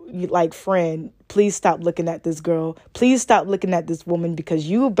 no. Like, friend, please stop looking at this girl. Please stop looking at this woman, because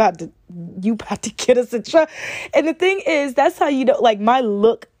you about to get us in trouble. And the thing is, that's how you know, like, my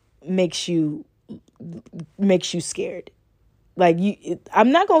look makes you scared. Like,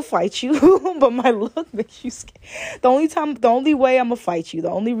 I'm not gonna fight you, but my look makes you scared. The only way I'm gonna fight you, the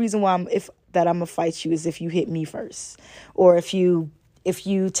only reason why I'm gonna fight you is if you hit me first, or if you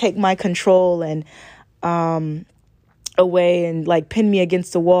take my control and away and like pin me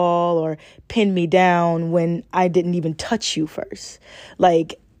against the wall or pin me down when I didn't even touch you first.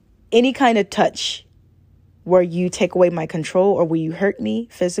 Like any kind of touch where you take away my control or where you hurt me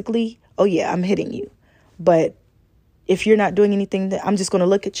physically, oh yeah, I'm hitting you. But if you're not doing anything, I'm just going to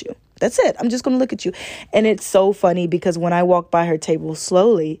look at you. That's it. I'm just going to look at you. And it's so funny because when I walk by her table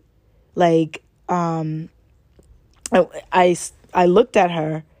slowly, like, I looked at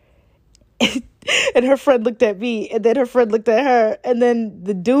her and her friend looked at me, and then her friend looked at her, and then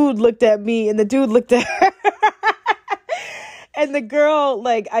the dude looked at me, and the dude looked at her. And the girl,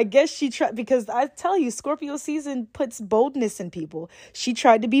 like, I guess she tried, because I tell you, Scorpio season puts boldness in people. She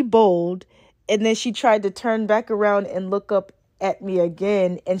tried to be bold, and then she tried to turn back around and look up at me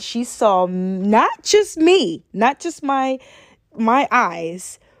again, and she saw not just me, not just my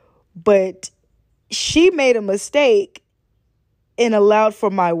eyes, but she made a mistake and allowed for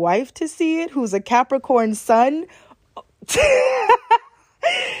my wife to see it, who's a Capricorn sun.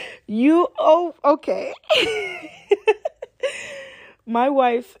 Okay. My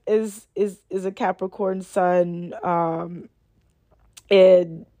wife is a Capricorn sun,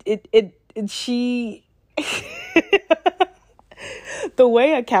 and she the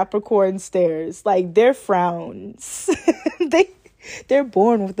way a Capricorn stares, like their frowns, they're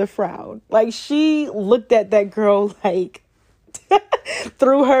born with a frown. Like she looked at that girl like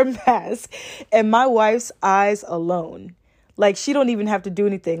through her mask, and my wife's eyes alone, like she don't even have to do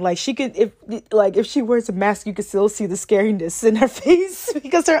anything. Like she could, if she wears a mask, you could still see the scariness in her face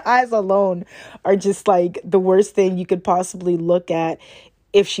because her eyes alone are just like the worst thing you could possibly look at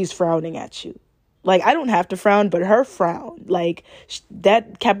if she's frowning at you. Like I don't have to frown, but her frown, like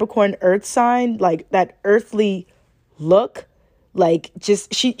that Capricorn earth sign, like that earthly look, like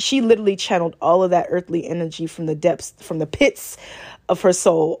just she literally channeled all of that earthly energy from the depths, from the pits of her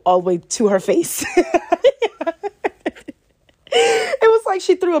soul all the way to her face. It was like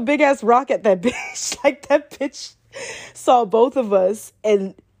she threw a big ass rock at that bitch. Like that bitch saw both of us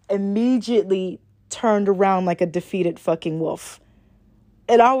and immediately turned around like a defeated fucking wolf.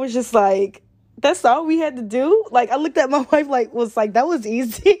 And I was just like, that's all we had to do? Like I looked at my wife was like, that was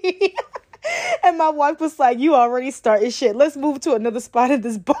easy. And my wife was like, you already started shit. Let's move to another spot in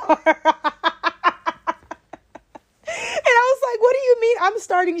this bar. And I was like, what do you mean I'm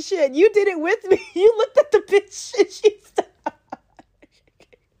starting shit? You did it with me. You looked at the bitch and she started.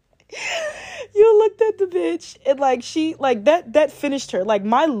 You looked at the bitch and like she, like that finished her. Like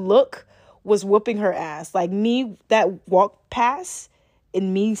my look was whooping her ass. Like me, that walk past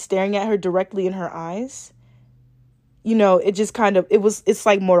and me staring at her directly in her eyes, you know, it just kind of, it's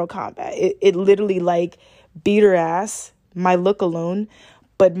like Mortal Kombat. It literally like beat her ass, my look alone.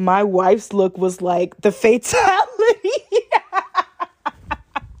 But my wife's look was like the fatality.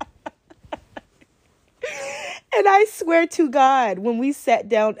 And I swear to God, when we sat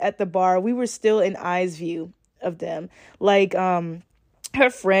down at the bar, we were still in eyes view of them. Like, her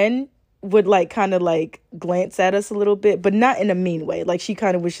friend would like kind of like glance at us a little bit, but not in a mean way. Like she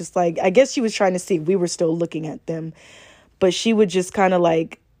kind of was just like, I guess she was trying to see if we were still looking at them, but she would just kind of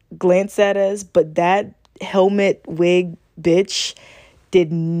like glance at us. But that helmet wig bitch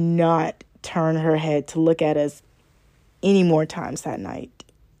did not turn her head to look at us any more times that night.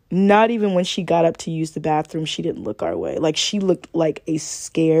 Not even when she got up to use the bathroom, she didn't look our way. Like she looked like a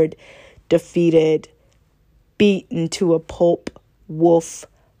scared, defeated, beaten to a pulp wolf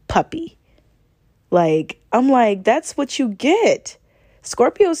puppy. Like, I'm like, that's what you get.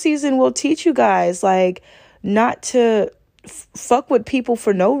 Scorpio season will teach you guys, like, not to fuck with people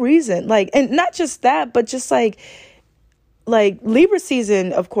for no reason. Like, and not just that, but just like Libra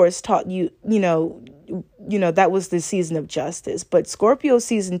season, of course, taught you, you know, that was the season of justice. But Scorpio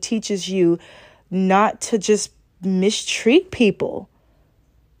season teaches you not to just mistreat people.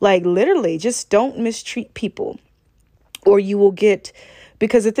 Like, literally, just don't mistreat people, or you will get.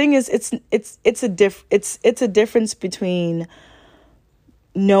 Because the thing is, it's a difference between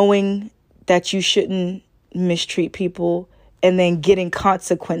knowing that you shouldn't mistreat people and then getting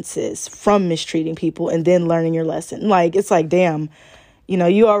consequences from mistreating people and then learning your lesson. Like, it's like, damn, you know,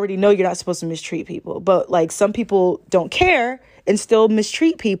 you already know you're not supposed to mistreat people. But like some people don't care and still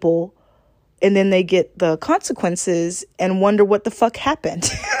mistreat people. And then they get the consequences and wonder what the fuck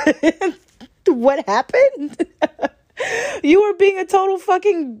happened. What happened? You were being a total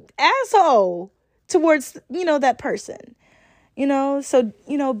fucking asshole towards, you know, that person, you know, so,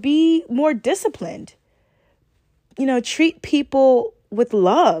 you know, be more disciplined, you know, treat people with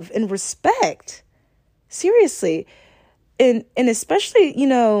love and respect. Seriously. And especially, you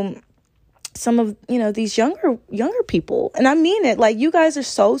know, some of, you know, these younger people. And I mean it, like, you guys are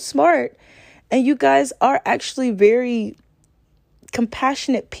so smart And you guys are actually very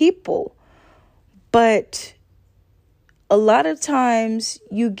compassionate people. But a lot of times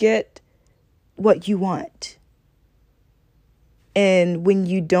you get what you want. And when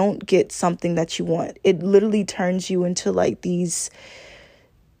you don't get something that you want, it literally turns you into like these,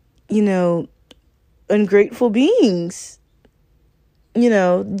 ungrateful beings.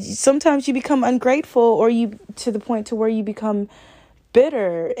 Sometimes you become ungrateful, or you to the point to where you become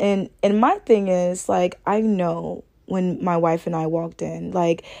bitter. And my thing is, like, I know when my wife and I walked in,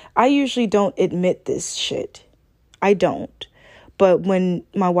 like, I usually don't admit this shit. I don't. But when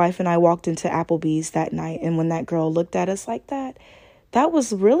my wife and I walked into Applebee's that night, and when that girl looked at us like that, that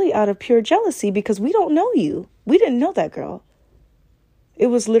was really out of pure jealousy, because we don't know you. We didn't know that girl. It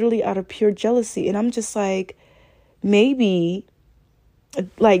was literally out of pure jealousy. And I'm just like, maybe,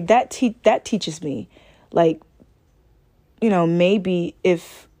 like, that teaches me, like, maybe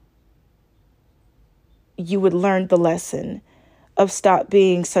if you would learn the lesson of stop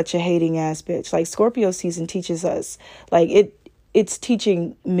being such a hating ass bitch. Like, Scorpio season teaches us, like, it's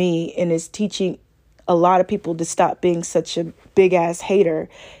teaching me, and it's teaching a lot of people to stop being such a big ass hater,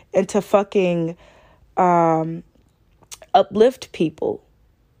 and to fucking uplift people.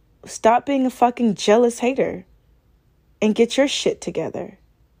 Stop being a fucking jealous hater and get your shit together,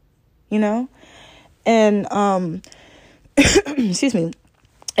 and excuse me.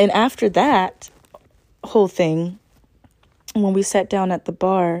 And after that whole thing, when we sat down at the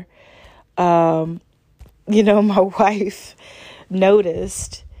bar, my wife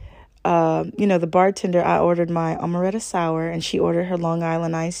noticed, the bartender, I ordered my amaretto sour and she ordered her Long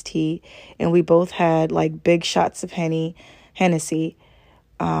Island iced tea. And we both had like big shots of Hennessy,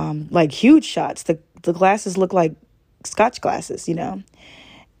 like huge shots. The glasses look like Scotch glasses,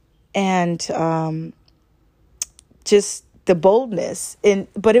 and just the boldness.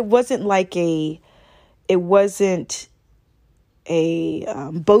 But it wasn't like a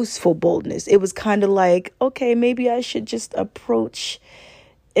boastful boldness. It was kind of like, okay, maybe I should just approach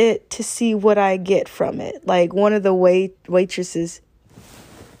it to see what I get from it. Like, one of the waitresses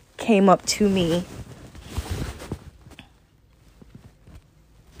came up to me.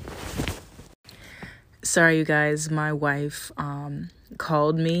 Sorry, you guys, my wife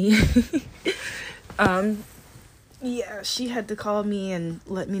called me. Yeah, she had to call me and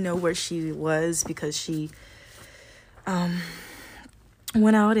let me know where she was, because she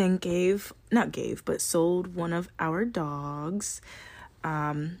went out and sold one of our dogs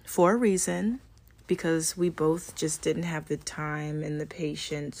for a reason, because we both just didn't have the time and the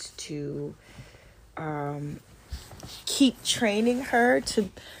patience to keep training her to,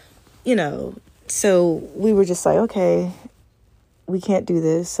 so we were just like, okay, we can't do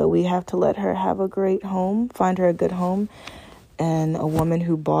this, so we have to let her have a great home, find her a good home. And a woman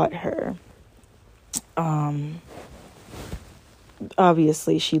who bought her,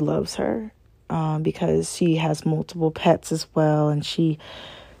 obviously she loves her, because she has multiple pets as well, and she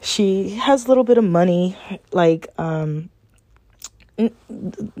has a little bit of money, like,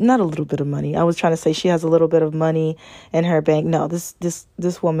 not a little bit of money. I was trying to say she has a little bit of money in her bank. No, this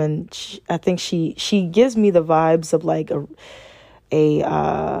woman, I think she gives me the vibes of like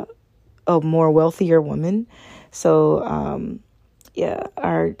a more wealthier woman. So, yeah,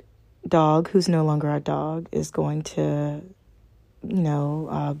 our dog, who's no longer our dog, is going to,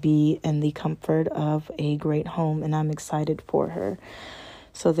 be in the comfort of a great home, and I'm excited for her.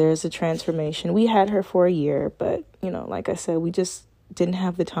 So there's a transformation. We had her for a year, but, like I said, we just didn't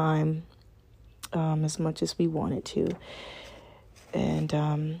have the time as much as we wanted to.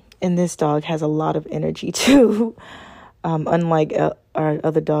 And this dog has a lot of energy too. Unlike our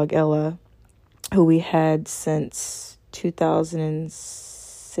other dog, Ella, who we had since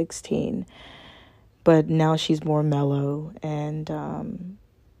 2016. But now she's more mellow, and,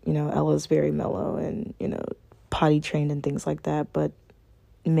 Ella's very mellow and, potty trained and things like that. But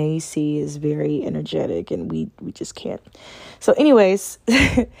Macy is very energetic, and we just can't. So anyways,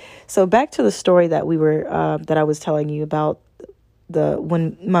 so back to the story that that I was telling you about,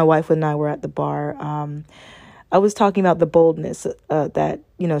 when my wife and I were at the bar. I was talking about the boldness that,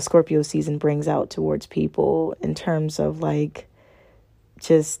 Scorpio season brings out towards people, in terms of like,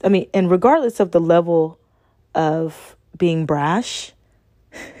 and regardless of the level of being brash,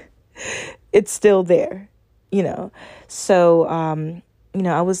 it's still there, So, I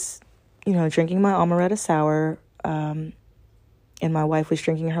was, drinking my amaretto sour, and my wife was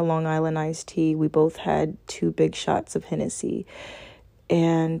drinking her Long Island iced tea. We both had 2 big shots of Hennessy,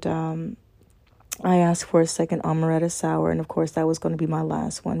 and I asked for a second amaretto sour, and of course that was going to be my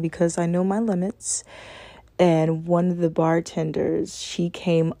last one, because I know my limits. And one of the bartenders, she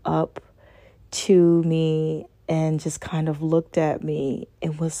came up to me and just kind of looked at me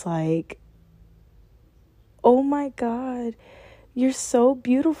and was like, oh my God, you're so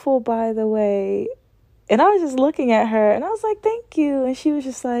beautiful, by the way. And I was just looking at her and I was like, thank you. And she was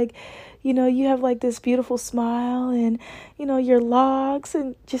just like, you know, you have like this beautiful smile and, you know, your locks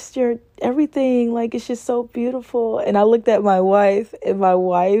and just your everything. Like, it's just so beautiful. And I looked at my wife and my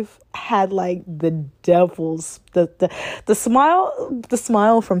wife had like the devil's, the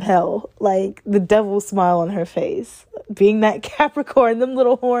smile from hell, like the devil's smile on her face. Being that Capricorn, them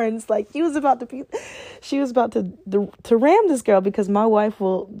little horns, like she was about to ram this girl, because my wife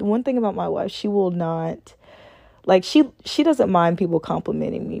one thing about my wife, she will not, like she doesn't mind people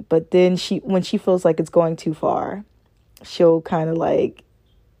complimenting me, but then when she feels like it's going too far, she'll kind of like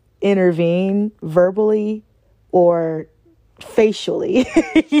intervene verbally or facially,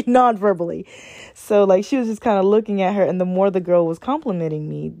 non-verbally. So like she was just kind of looking at her, and the more the girl was complimenting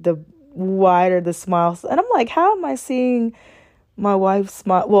me, the wider the smile. And I'm like, how am I seeing my wife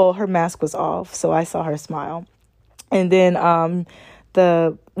smile? Well, her mask was off, so I saw her smile. And then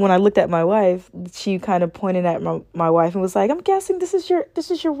when I looked at my wife, she kind of pointed at my wife and was like, I'm guessing this is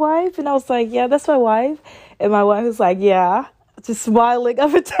your wife. And I was like, yeah, that's my wife. And my wife was like, yeah, just smiling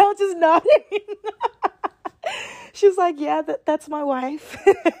up and down, just nodding. She was like, yeah, that's my wife.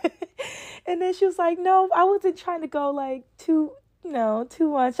 And then she was like, no, I wasn't trying to go like too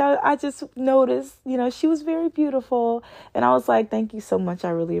much. I just noticed, she was very beautiful. And I was like, thank you so much. I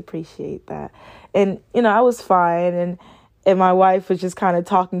really appreciate that. And, I was fine. And my wife was just kind of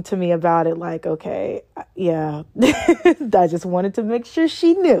talking to me about it like, okay, yeah, I just wanted to make sure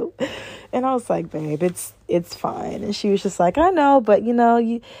she knew. And I was like, babe, it's fine. And she was just like, I know, but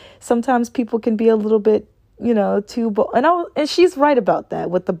sometimes people can be a little bit, too bold. And she's right about that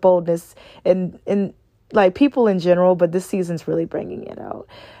with the boldness and like people in general, but this season's really bringing it out.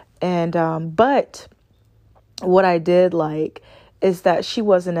 And, but what I did like is that she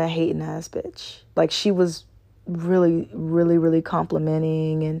wasn't a hating ass bitch. Like she was really, really, really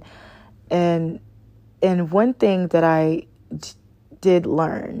complimenting. And one thing that I did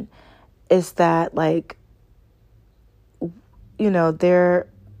learn is that like, they're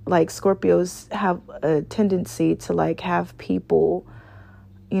like Scorpios have a tendency to like have people,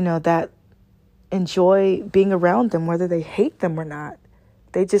 that enjoy being around them, whether they hate them or not.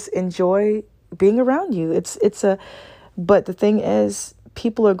 They just enjoy being around you. But the thing is,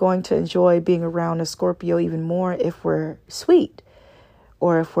 people are going to enjoy being around a Scorpio even more if we're sweet,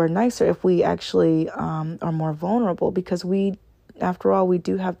 or if we're nicer, if we actually are more vulnerable, because after all, we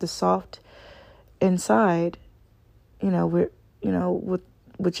do have the soft inside, we're,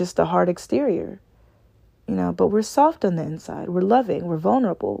 with just a hard exterior, but we're soft on the inside. We're loving, we're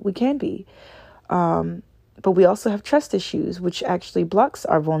vulnerable. We can be. But we also have trust issues, which actually blocks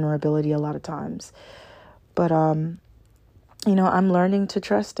our vulnerability a lot of times. But, I'm learning to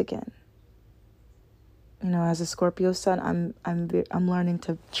trust again. As a Scorpio sun, I'm learning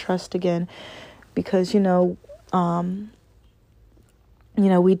to trust again, because, we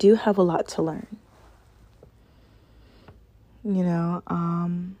do have a lot to learn. We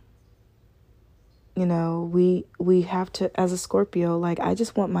have to, as a Scorpio, like, I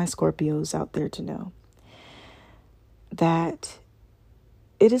just want my Scorpios out there to know that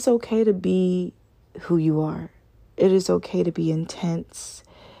it is okay to be who you are. It is okay to be intense.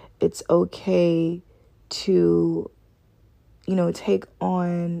 It's okay to, take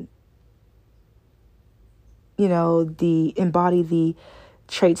on, embody the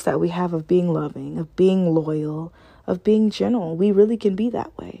traits that we have of being loving, of being loyal, of being gentle. We really can be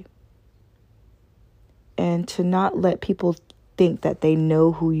that way. And to not let people think that they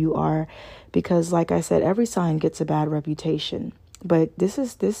know who you are, because like I said, every sign gets a bad reputation. But this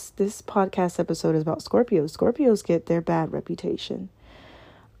podcast episode is about Scorpios. Scorpios get their bad reputation.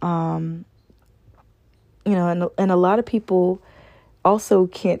 And a lot of people also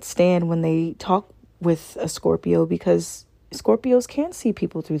can't stand when they talk with a Scorpio, because Scorpios can't see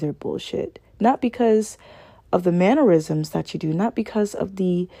people through their bullshit. Not because of the mannerisms that you do, not because of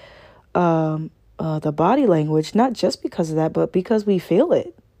the body language, not just because of that, but because we feel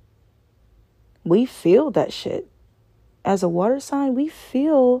it. We feel that shit. As a water sign, we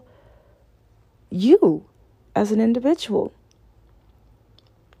feel you as an individual.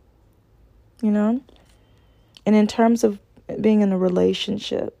 And in terms of being in a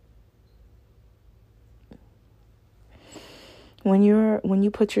relationship, when you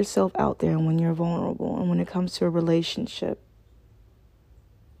put yourself out there and when you're vulnerable, and when it comes to a relationship,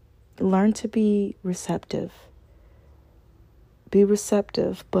 learn to be receptive. Be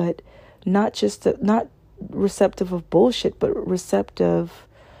receptive, but not receptive of bullshit, but receptive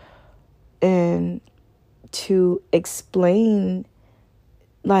and to explain,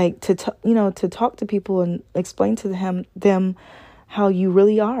 like to talk to people and explain to them how you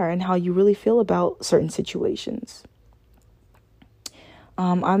really are and how you really feel about certain situations.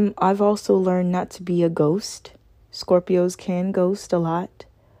 I've also learned not to be a ghost. Scorpios can ghost a lot.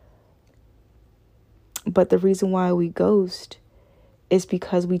 But the reason why we ghost is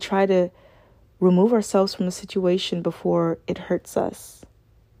because we try to remove ourselves from a situation before it hurts us.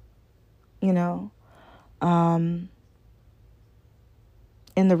 And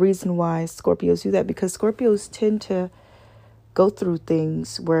the reason why Scorpios do that, because Scorpios tend to go through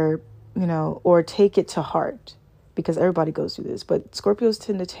things where, or take it to heart, because everybody goes through this. But Scorpios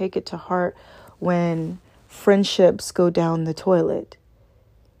tend to take it to heart when friendships go down the toilet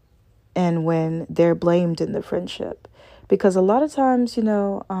and when they're blamed in the friendship. Because a lot of times,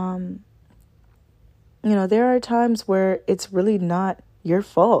 there are times where it's really not your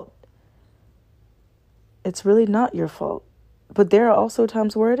fault. It's really not your fault. But there are also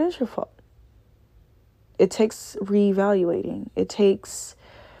times where it is your fault. It takes reevaluating. It takes,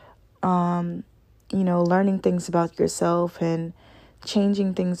 learning things about yourself and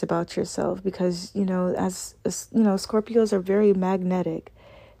changing things about yourself. Because, Scorpios are very magnetic.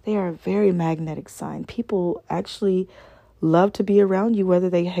 They are a very magnetic sign. People actually love to be around you, whether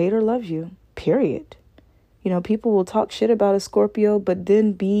they hate or love you, period. People will talk shit about a Scorpio, but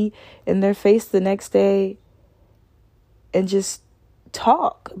then be in their face the next day and just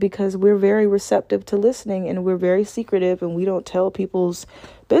talk, because we're very receptive to listening and we're very secretive and we don't tell people's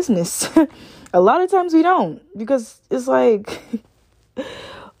business. A lot of times we don't, because it's like,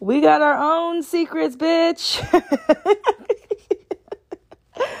 we got our own secrets, bitch.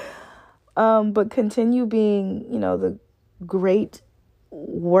 But continue being, the great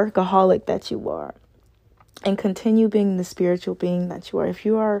workaholic that you are. And continue being the spiritual being that you are. If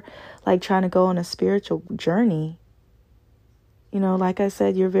you are like trying to go on a spiritual journey, like I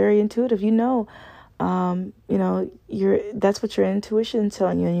said, you're very intuitive. That's what your intuition is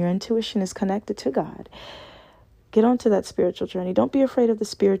telling you, and your intuition is connected to God. Get onto that spiritual journey. Don't be afraid of the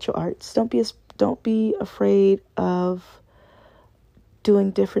spiritual arts. Don't be afraid of doing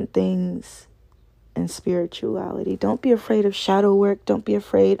different things in spirituality. Don't be afraid of shadow work. Don't be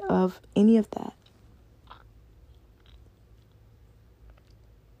afraid of any of that.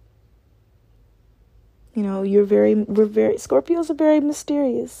 Scorpios are very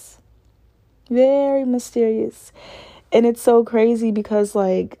mysterious. Very mysterious. And it's so crazy because,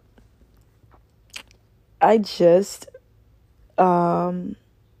 like, I just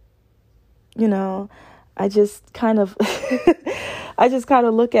kind of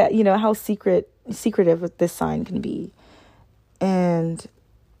look at, how secretive this sign can be. And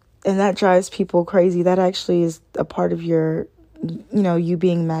that drives people crazy. That actually is a part of your, you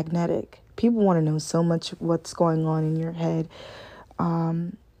being magnetic. People want to know so much what's going on in your head.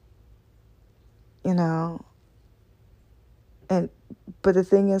 But the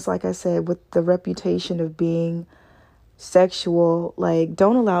thing is, like I said, with the reputation of being sexual, like,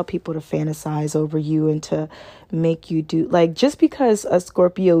 don't allow people to fantasize over you and to make you do, like, just because us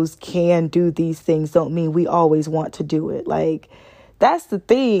Scorpios can do these things don't mean we always want to do it. Like, that's the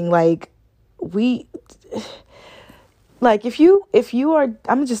thing. Like, if you are, I'm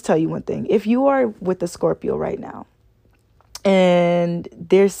gonna just tell you one thing. If you are with a Scorpio right now and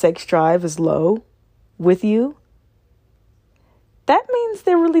their sex drive is low with you, that means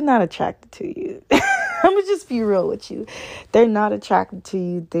they're really not attracted to you. I'm gonna just be real with you. They're not attracted to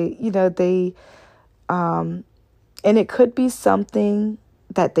you. And it could be something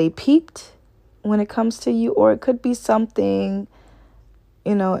that they peeped when it comes to you, or it could be something,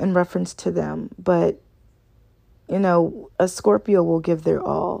 in reference to them. But, a Scorpio will give their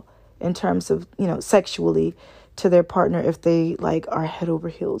all in terms of, sexually to their partner if they, like, are head over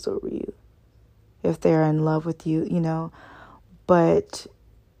heels over you, if they're in love with you, But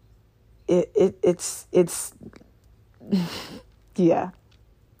it's yeah,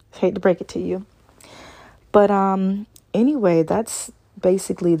 hate to break it to you. But anyway, that's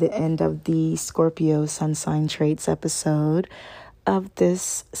basically the end of the Scorpio sun sign traits episode of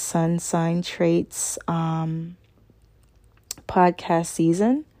this sun sign traits podcast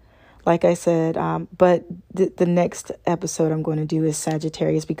season. Like I said, but the next episode I'm going to do is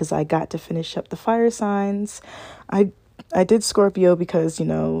Sagittarius, because I got to finish up the fire signs. I did Scorpio because, it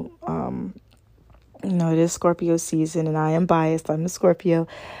is Scorpio season and I am biased. I'm a Scorpio.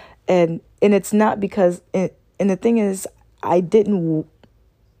 And it's not because, and the thing is, I didn't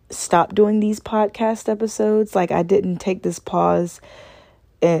stop doing these podcast episodes. Like, I didn't take this pause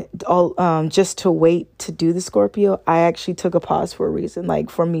and all just to wait to do the Scorpio, I actually took a pause for a reason, like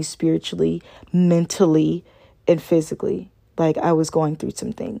for me spiritually, mentally, and physically. Like I was going through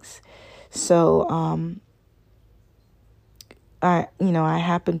some things. So I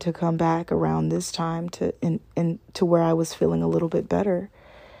happened to come back around this time to where I was feeling a little bit better.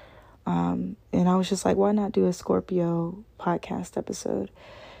 And I was just like, why not do a Scorpio podcast episode?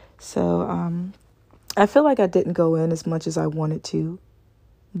 So I feel like I didn't go in as much as I wanted to,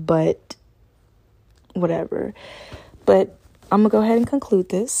 but whatever. But I'm going to go ahead and conclude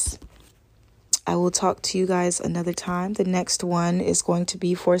this. I will talk to you guys another time. The next one is going to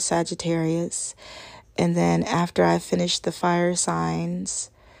be for Sagittarius. And then after I finish the fire signs,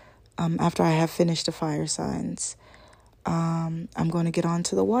 I'm going to get on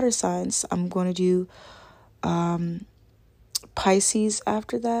to the water signs. I'm going to do Pisces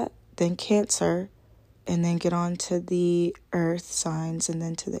after that, then Cancer, and then get on to the earth signs and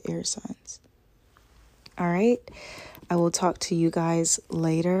then to the air signs. All right. I will talk to you guys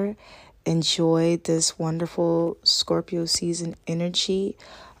later. Enjoy this wonderful Scorpio season energy.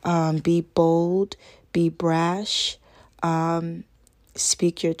 Be bold, be brash,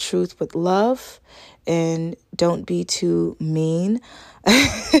 speak your truth with love, and don't be too mean.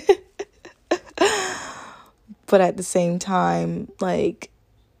 But at the same time, like,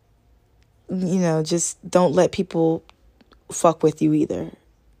 just don't let people fuck with you either.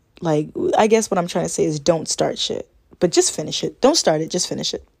 Like, I guess what I'm trying to say is don't start shit, but just finish it. Don't start it, just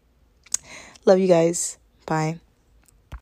finish it. Love you guys. Bye.